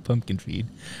rotten pumpkin feed.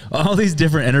 All these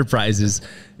different enterprises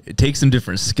take some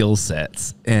different skill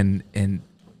sets, and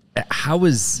how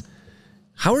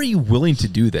are you willing to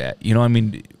do that? I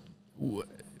mean,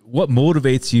 what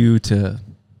motivates you to,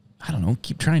 I don't know,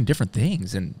 keep trying different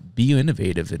things and be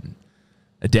innovative and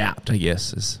adapt, I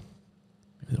guess is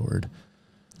maybe the word.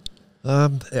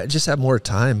 I just have more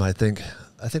time. I think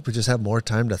we just have more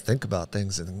time to think about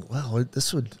things, and wow,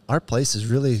 our place is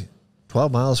really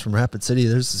 12 miles from Rapid City.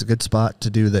 This is a good spot to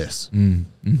do this.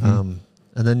 Mm-hmm.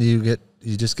 And then you get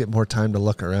you just get more time to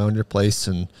look around your place.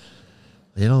 And,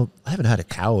 you know, I haven't had a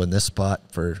cow in this spot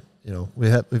for, you know,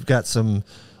 we've got some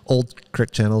old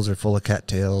creek channels are full of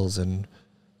cattails and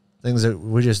things that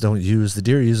we just don't use. The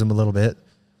deer use them a little bit,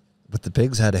 but the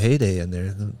pigs had a heyday in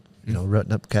there, you know,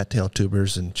 rutting up cattail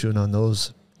tubers and chewing on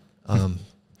those.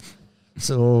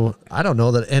 So I don't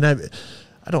know that, and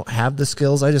I don't have the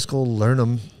skills. I just go learn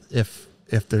them. If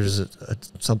there's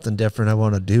something different I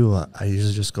want to do, I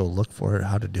usually just go look for it,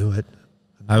 how to do it.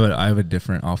 I have a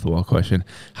different off the wall question.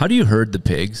 How do you herd the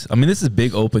pigs? I mean, this is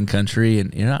big open country,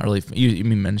 and you're not really. You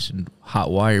mentioned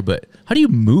hot wire, but how do you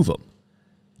move them?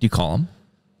 Do you call them?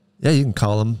 Yeah, you can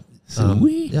call them.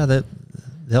 Yeah,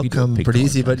 they'll come pretty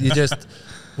easy, but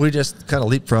we just kind of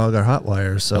leapfrog our hot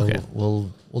wire. So Okay.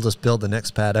 we'll just build the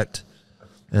next paddock,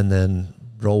 and then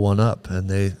roll one up, and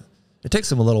it takes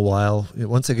them a little while.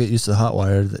 Once they get used to the hot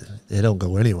wire, they don't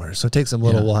go anywhere. So it takes them a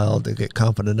little while to get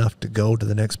confident enough to go to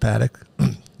the next paddock.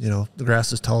 You know, the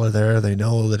grass is taller there. They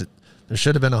know that there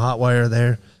should have been a hot wire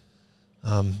there.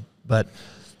 But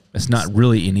it's not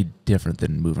really any different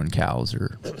than moving cows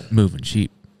or moving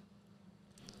sheep.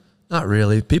 not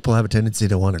really. People have a tendency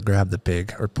to want to grab the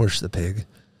pig or push the pig,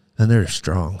 and they're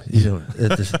strong. You don't.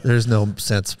 There's no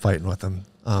sense fighting with them.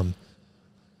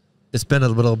 It's been a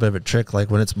little bit of a trick,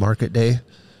 like when it's market day,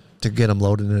 to get them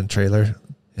loaded in a trailer.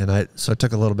 And so it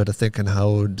took a little bit of thinking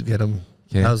how to get them.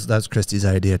 Okay. That was Christy's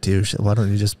idea too. She said, why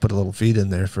don't you just put a little feed in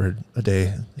there for a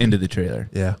day? Into the trailer.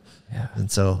 Yeah. Yeah.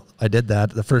 And so I did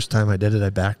that. The first time I did it, I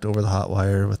backed over the hot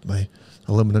wire with my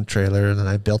aluminum trailer, and then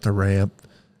I built a ramp.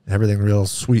 Everything real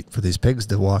sweet for these pigs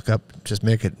to walk up, just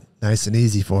make it nice and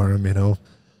easy for them, you know.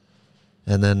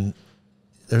 And then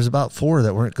there's about 4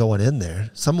 that weren't going in there.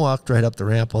 Some walked right up the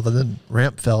ramp, well, then the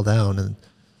ramp fell down, and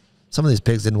some of these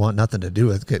pigs didn't want nothing to do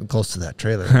with getting close to that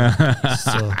trailer.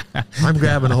 So I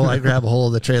grab a hold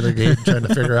of the trailer gate and trying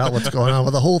to figure out what's going on.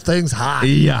 Well, the whole thing's hot.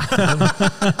 Yeah.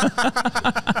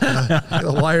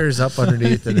 The wire's up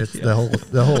underneath, and it's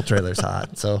the whole trailer's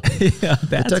hot. So Yeah,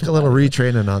 it took a little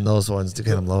retraining on those ones to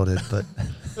get them loaded, but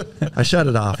I shut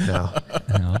it off now.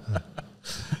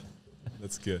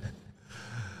 That's good.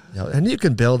 You know, and you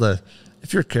can build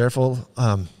if you're careful.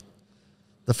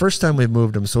 The first time we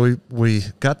moved them, so we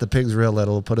got the pigs real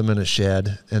little, put them in a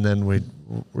shed, and then we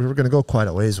were going to go quite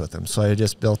a ways with them. So I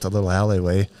just built a little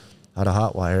alleyway out of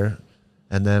hot wire,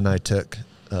 and then I took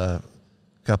a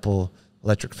couple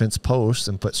electric fence posts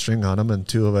and put string on them, and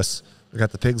 2 of us, we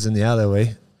got the pigs in the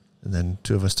alleyway, and then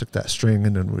 2 of us took that string,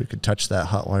 and then we could touch that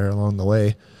hot wire along the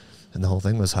way, and the whole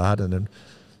thing was hot. And then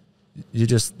you're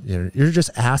just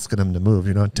asking them to move,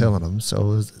 you're not telling them.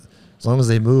 So as long as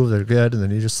they move, they're good, and then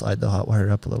you just slide the hot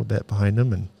wire up a little bit behind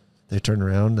them, and they turn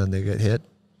around and they get hit,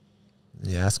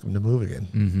 and you ask them to move again.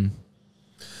 Mm-hmm.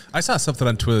 I saw something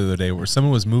on Twitter the other day where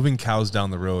someone was moving cows down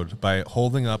the road by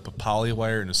holding up a poly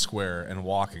wire in a square and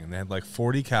walking. And they had like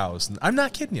 40 cows. And I'm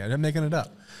not kidding you. I'm not making it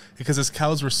up. Because his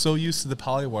cows were so used to the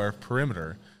poly wire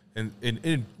perimeter, and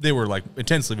they were like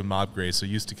intensely mob grazed, so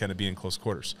used to kind of be in close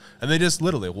quarters. And they just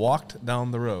literally walked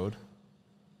down the road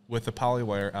with the poly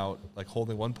wire out, like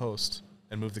holding one post,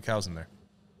 and moved the cows in there.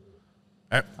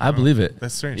 I believe it.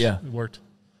 That's strange. Yeah. It worked.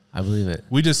 I believe it.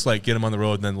 We just like get them on the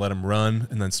road and then let them run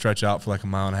and then stretch out for like a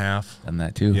mile and a half. Done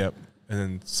that too. Yep. And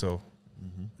then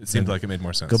it seemed like it made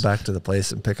more sense. Go back to the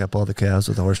place and pick up all the calves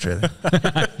with the horse trailer.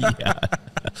 Yeah.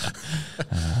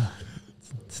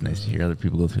 It's nice to hear other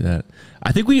people go through that.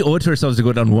 I think we owe it to ourselves to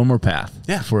go down one more path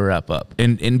before we wrap up.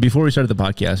 And before we started the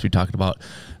podcast, we talked about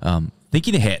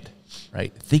thinking ahead,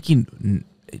 right? Thinking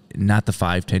not the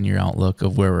 5-10 year outlook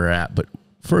of where we're at, but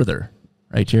further,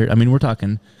 right, Jared? I mean, we're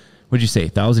talking, what'd you say,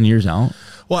 1,000 years out?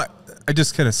 Well, I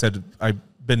just kind of said I've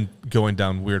been going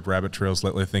down weird rabbit trails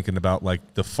lately, thinking about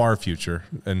like the far future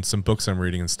and some books I'm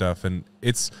reading and stuff. And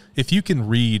it's, if you can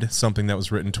read something that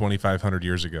was written 2,500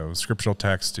 years ago, scriptural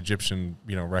text, Egyptian,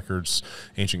 records,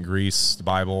 ancient Greece, the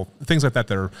Bible, things like that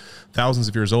are thousands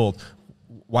of years old.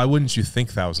 Why wouldn't you think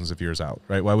thousands of years out,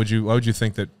 right? Why would you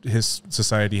think that his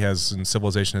society has and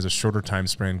civilization has a shorter time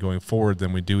span going forward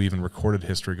than we do even recorded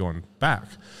history going back?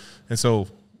 And so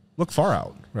look far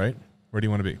out, right? Where do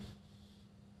you want to be?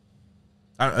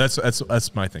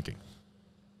 That's my thinking.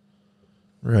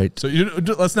 Right. So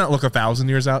let's not look 1,000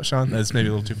 years out, Shawn. That's maybe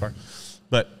a little too far.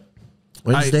 But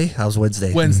Wednesday? How's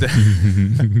Wednesday? Wednesday.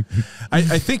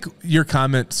 I think your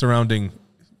comment surrounding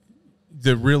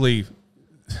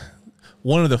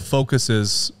one of the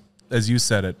focuses, as you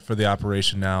said it, for the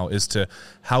operation now is to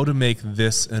how to make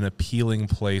this an appealing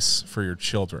place for your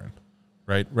children,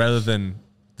 right? Rather than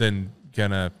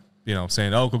kind of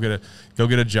saying, oh, go get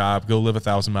a job, go live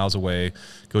 1,000 miles away,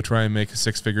 go try and make a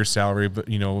 6-figure salary, but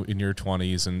in your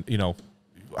 20s, and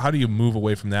how do you move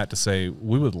away from that to say,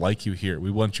 we would like you here,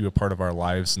 we want you a part of our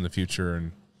lives in the future?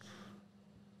 And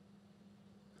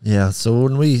yeah, so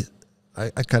when I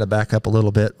kind of back up a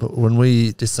little bit, but when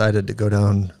we decided to go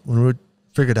down, when we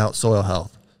figured out soil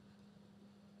health,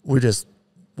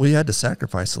 we had to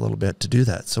sacrifice a little bit to do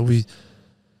that. So we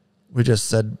just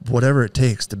said, whatever it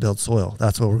takes to build soil,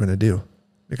 that's what we're going to do,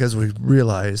 because we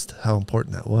realized how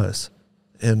important that was.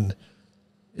 And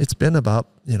it's been about,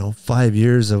 5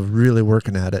 years of really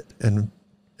working at it and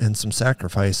some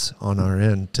sacrifice on our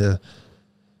end to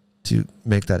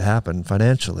make that happen.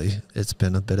 Financially, it's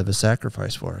been a bit of a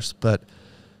sacrifice for us, but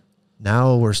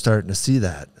now we're starting to see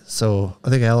that. So I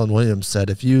think Alan Williams said,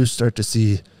 if you start to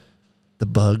see the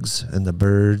bugs and the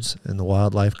birds and the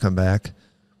wildlife come back,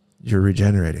 you're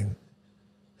regenerating.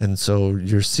 And so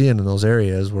you're seeing in those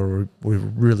areas where we're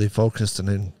really focused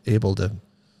and able to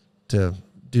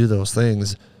do those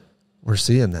things, we're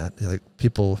seeing that. Like,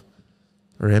 people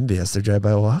are envious. They drive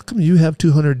by, well, how come you have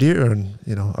 200 deer and,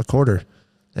 a quarter?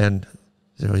 And,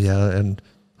 yeah, and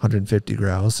 150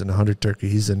 grouse and 100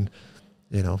 turkeys, and,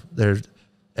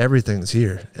 everything's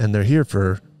here. And they're here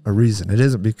for a reason. It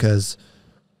isn't because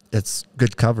it's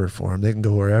good cover for them. They can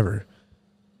go wherever.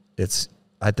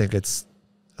 I think it's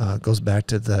goes back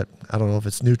to that. I don't know if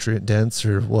it's nutrient dense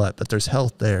or what, but there's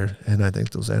health there, and I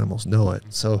think those animals know it.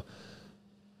 So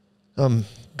I'm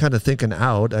kind of thinking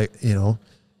out.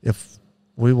 If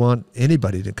we want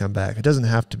anybody to come back, it doesn't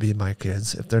have to be my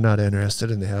kids. If they're not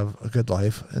interested and they have a good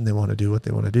life and they want to do what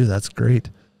they want to do, that's great.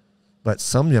 But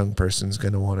some young person's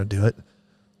going to want to do it,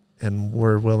 and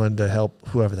we're willing to help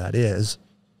whoever that is.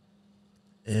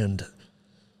 And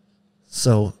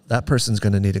so that person's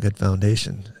going to need a good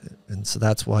foundation. And so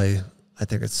that's why I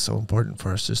think it's so important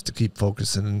for us just to keep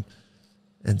focusing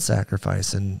and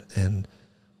sacrifice. And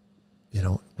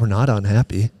we're not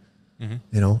unhappy.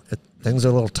 Mm-hmm. Things are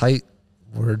a little tight.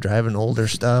 We're driving older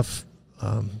stuff,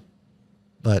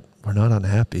 but we're not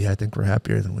unhappy. I think we're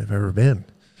happier than we've ever been.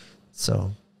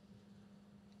 So,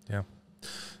 yeah.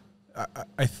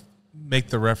 I make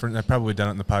the reference, I've probably done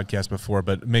it in the podcast before,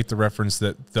 but make the reference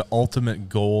that the ultimate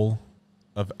goal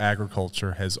of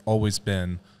agriculture has always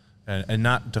been, and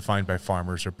not defined by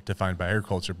farmers or defined by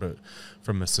agriculture, but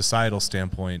from a societal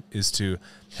standpoint, is to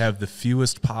have the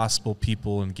fewest possible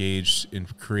people engaged in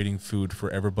creating food for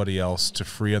everybody else, to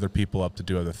free other people up to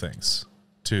do other things,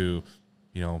 to,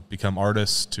 become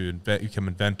artists, to become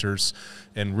inventors.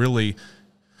 And really,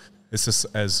 it's just,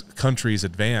 as countries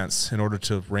advance, in order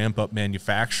to ramp up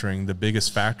manufacturing, the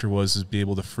biggest factor was to be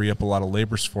able to free up a lot of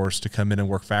labor's force to come in and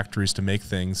work factories to make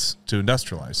things, to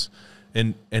industrialize.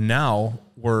 And now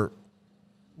we're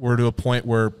to a point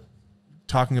where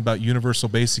talking about universal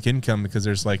basic income, because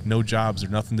there's like no jobs or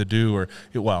nothing to do, or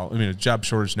a job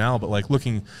shortage now, but like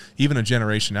looking even a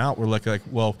generation out, we're like,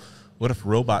 well, what if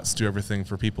robots do everything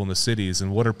for people in the cities,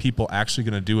 and what are people actually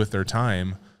going to do with their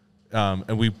time?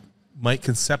 And we might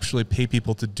conceptually pay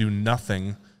people to do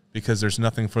nothing because there's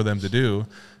nothing for them to do.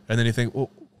 And then you think, well,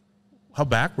 how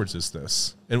backwards is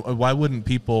this? And why wouldn't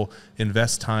people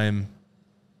invest time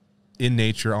in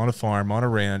nature, on a farm, on a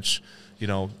ranch,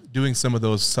 doing some of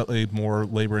those slightly more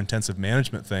labor-intensive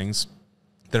management things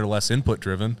that are less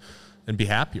input-driven, and be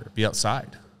happier, be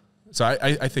outside? So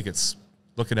I think it's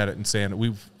looking at it and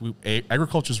saying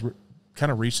agriculture's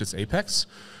kind of reached its apex,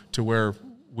 to where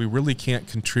we really can't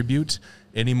contribute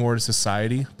any more to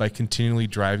society by continually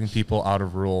driving people out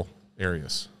of rural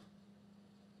areas.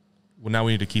 Well, now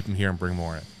we need to keep them here and bring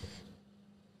more in.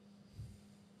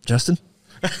 Justin?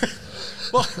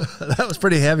 Well, that was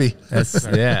pretty heavy.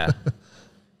 Yeah.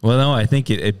 Well, no, I think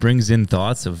it brings in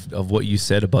thoughts of what you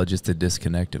said about just the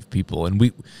disconnect of people.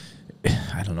 And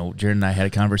I don't know, Jared and I had a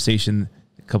conversation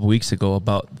a couple weeks ago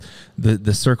about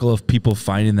the circle of people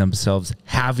finding themselves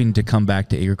having to come back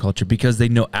to agriculture because they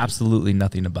know absolutely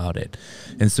nothing about it.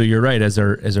 And so you're right, as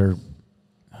our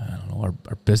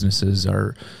businesses,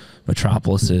 our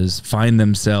metropolises find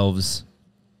themselves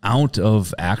out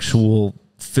of actual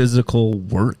physical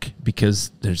work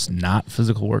because there's not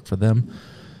physical work for them,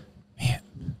 man,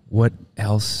 what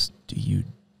else do you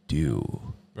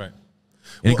do? Right.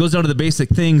 And it goes down to the basic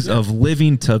things of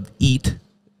living to eat,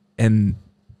 and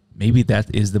maybe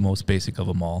that is the most basic of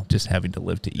them all, just having to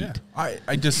live to eat. Yeah.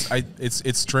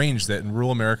 It's strange that in rural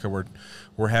America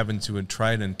we're having to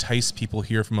try and entice people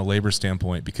here from a labor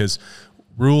standpoint, because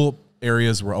rural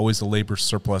areas were always a labor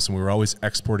surplus, and we were always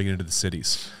exporting it into the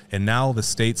cities. And now the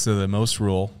states that are the most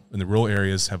rural, in the rural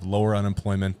areas, have lower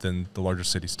unemployment than the larger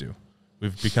cities do.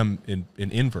 We've become in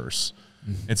inverse.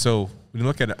 Mm-hmm. And so when you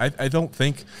look at it, I don't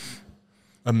think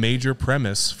a major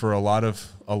premise for a lot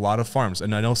of a lot of farms,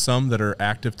 and I know some that are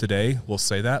active today will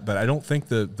say that, but I don't think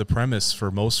the premise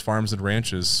for most farms and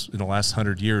ranches in the last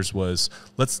 100 years was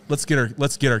let's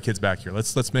get our kids back here.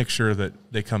 Let's make sure that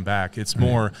they come back. It's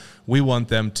more, we want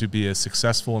them to be as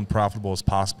successful and profitable as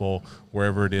possible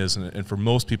wherever it is, and for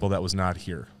most people that was not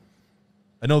here.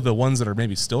 I know the ones that are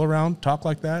maybe still around talk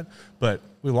like that, but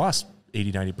we lost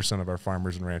 80-90% of our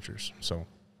farmers and ranchers, so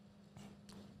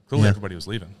clearly everybody was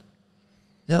leaving.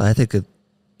 Yeah, I think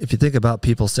if you think about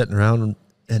people sitting around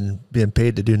and being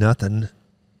paid to do nothing,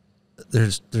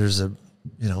 there's a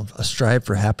strive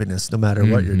for happiness no matter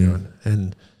what you're doing,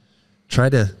 and try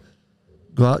to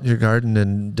go out in your garden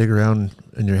and dig around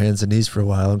in your hands and knees for a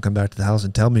while and come back to the house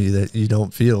and tell me that you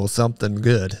don't feel something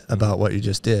good about what you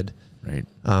just did. Right.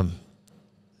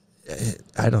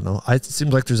 I don't know. It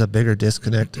seems like there's a bigger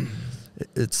disconnect.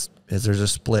 There's a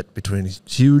split between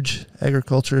huge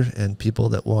agriculture and people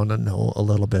that want to know a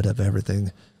little bit of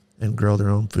everything and grow their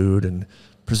own food and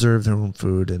preserve their own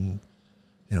food. And,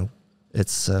 it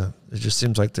just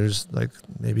seems like there's like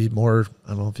maybe more, I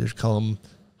don't know if you call them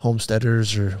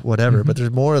homesteaders or whatever, but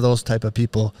there's more of those type of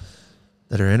people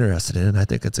that are interested in it. And I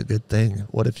think it's a good thing.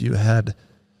 What if you had,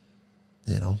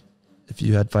 if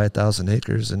you had 5,000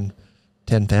 acres and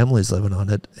 10 families living on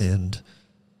it, and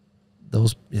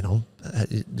those,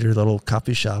 your little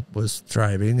coffee shop was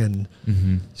thriving, and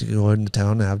you could go into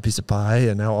town and have a piece of pie,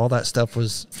 and now all that stuff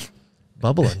was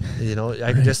bubbling.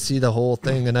 I can just see the whole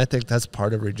thing, and I think that's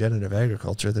part of regenerative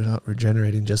agriculture. They're not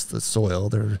regenerating just the soil;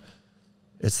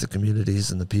 it's the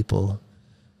communities and the people.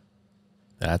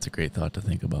 That's a great thought to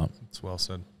think about. It's well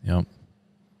said. Yep.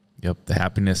 The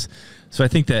happiness. So I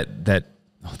think that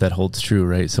holds true,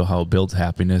 right? So how it builds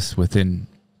happiness within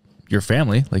your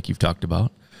family, like you've talked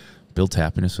about, builds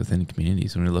happiness within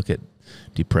communities. When we look at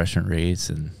depression rates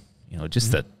and,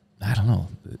 just the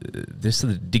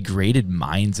degraded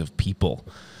minds of people,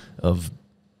 of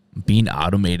being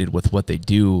automated with what they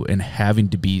do and having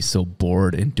to be so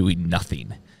bored and doing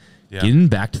nothing. Yeah. Getting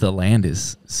back to the land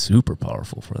is super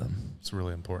powerful for them. It's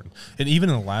really important. And even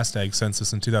in the last ag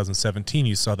census in 2017,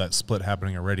 you saw that split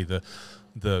happening already.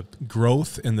 The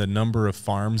growth in the number of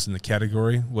farms in the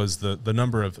category was the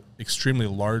number of extremely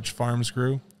large farms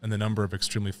grew, and the number of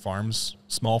extremely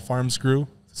small farms grew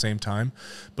at the same time.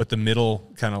 But the middle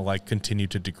kind of like continued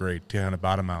to degrade, to kind of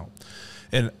bottom out.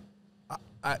 And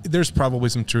there's probably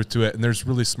some truth to it. And there's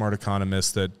really smart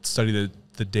economists that study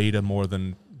the data more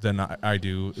than I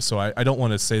do. So I don't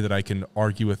want to say that I can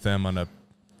argue with them on a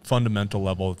fundamental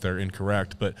level that they're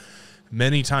incorrect. But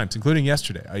many times, including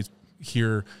yesterday, I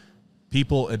hear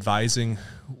people advising,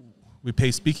 we pay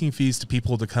speaking fees to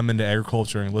people to come into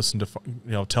agriculture and listen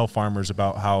to, tell farmers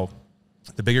about how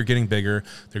the bigger getting bigger,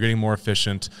 they're getting more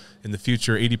efficient. In the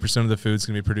future, 80% of the food is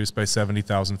going to be produced by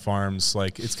 70,000 farms.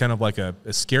 Like, it's kind of like a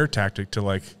scare tactic to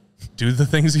like do the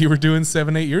things that you were doing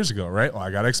 7-8 years ago, right? Well,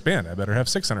 I got to expand. I better have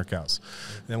 600 cows.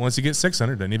 And then once you get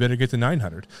 600, then you better get to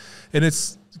 900. And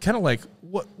it's kind of like,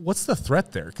 what's the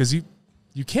threat there? Because you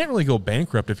can't really go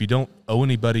bankrupt if you don't owe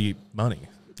anybody money.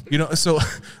 So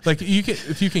like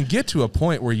if you can get to a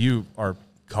point where you are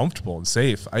comfortable and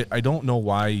safe, I don't know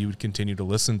why you would continue to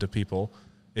listen to people.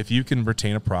 If you can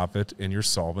retain a profit and you're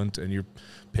solvent and you're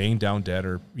paying down debt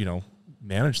or,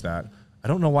 manage that, I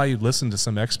don't know why you'd listen to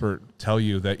some expert tell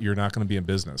you that you're not going to be in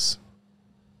business.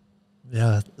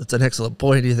 Yeah, that's an excellent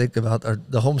point. You think about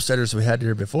the homesteaders we had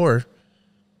here before,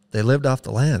 they lived off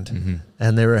the land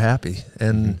and they were happy.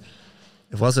 And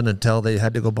it wasn't until they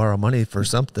had to go borrow money for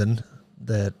something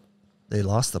that they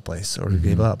lost the place or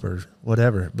gave up or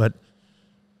whatever. But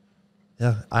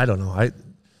yeah, I don't know.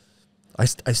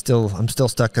 I'm still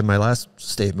stuck in my last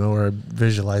statement where I'm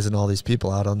visualizing all these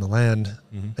people out on the land,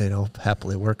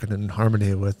 happily working in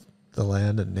harmony with the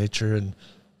land and nature. And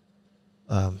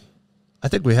I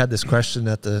think we had this question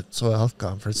at the soil health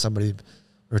conference. We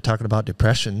were talking about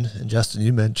depression, and Justin,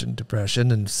 you mentioned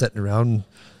depression and sitting around.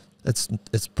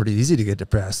 It's pretty easy to get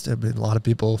depressed. I mean, a lot of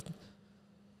people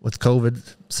with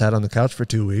COVID sat on the couch for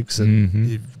 2 weeks and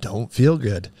you don't feel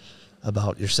good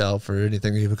about yourself or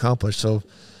anything you've accomplished. So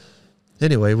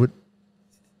anyway,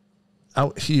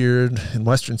 out here in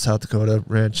western South Dakota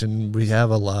ranching, we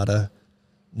have a lot of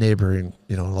neighboring,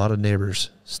 a lot of neighbors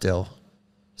still.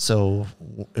 So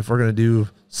if we're going to do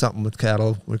something with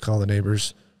cattle, we call the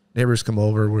neighbors. Neighbors come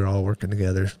over, we're all working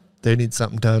together. They need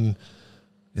something done,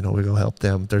 we go help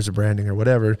them. If there's a branding or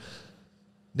whatever,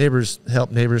 neighbors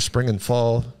help neighbors spring and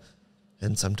fall,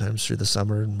 and sometimes through the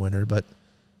summer and winter. But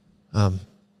if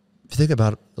you think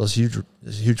about those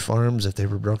huge farms, if they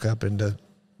were broke up into,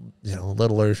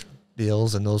 littler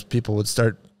deals, and those people would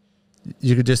start,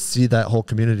 you could just see that whole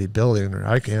community building, or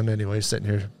I can anyway, sitting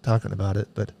here talking about it.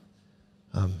 But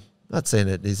Not saying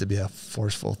it needs to be a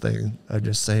forceful thing. I'm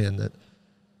just saying that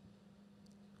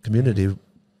community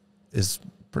is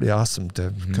pretty awesome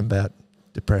to combat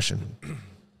depression.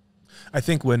 I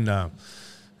think when the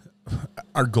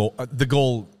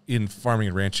goal in farming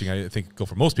and ranching, I think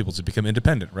for most people is to become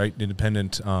independent, right?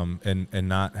 Independent, and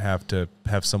not have to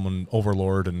have someone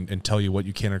overlord and tell you what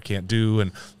you can or can't do,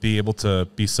 and be able to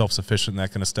be self-sufficient and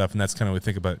that kind of stuff. And that's kind of what we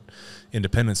think about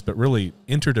independence, but really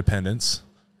interdependence,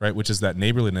 right? Which is that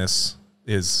neighborliness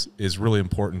is really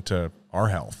important to our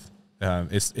health.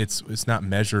 It's not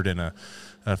measured in a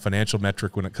financial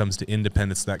metric when it comes to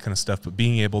independence, that kind of stuff, but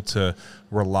being able to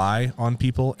rely on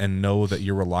people and know that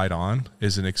you're relied on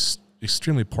is an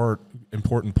extremely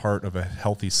important part of a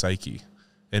healthy psyche.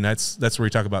 And that's where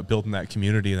we talk about building that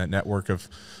community and that network of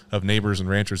neighbors and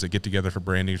ranchers that get together for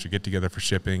branding or get together for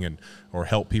shipping or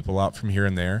help people out from here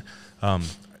and there. I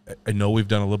know we've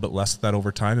done a little bit less of that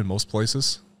over time in most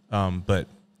places, but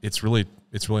it's really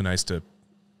nice to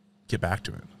get back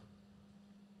to it.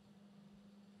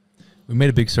 We made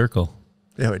a big circle.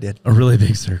 Yeah, we did. A really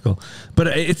big circle. But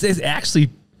it's actually,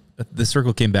 the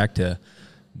circle came back to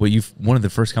one of the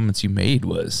first comments you made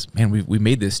was, man, we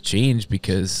made this change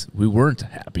because we weren't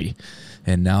happy.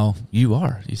 And now you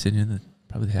are. You said you're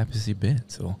probably the happiest you've been.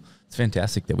 So it's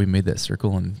fantastic that we made that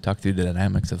circle and talked through the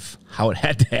dynamics of how it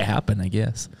had to happen, I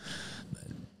guess.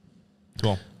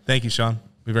 Cool. Thank you, Shawn.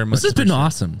 We very much This has been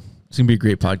awesome. It's going to be a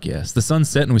great podcast. The sun's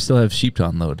set and we still have sheep to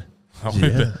unload. Oh,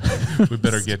 we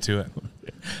better get to it.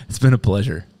 It's been a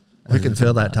pleasure. We can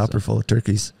fill that topper full of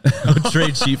turkeys. I'll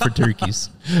trade sheep for turkeys.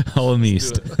 All in the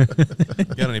east.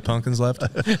 Got any pumpkins left?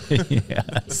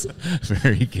 Yes.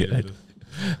 Very good.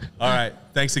 All right.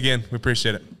 Thanks again. We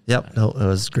appreciate it. Yep. No, it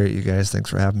was great, you guys. Thanks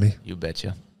for having me. You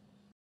betcha.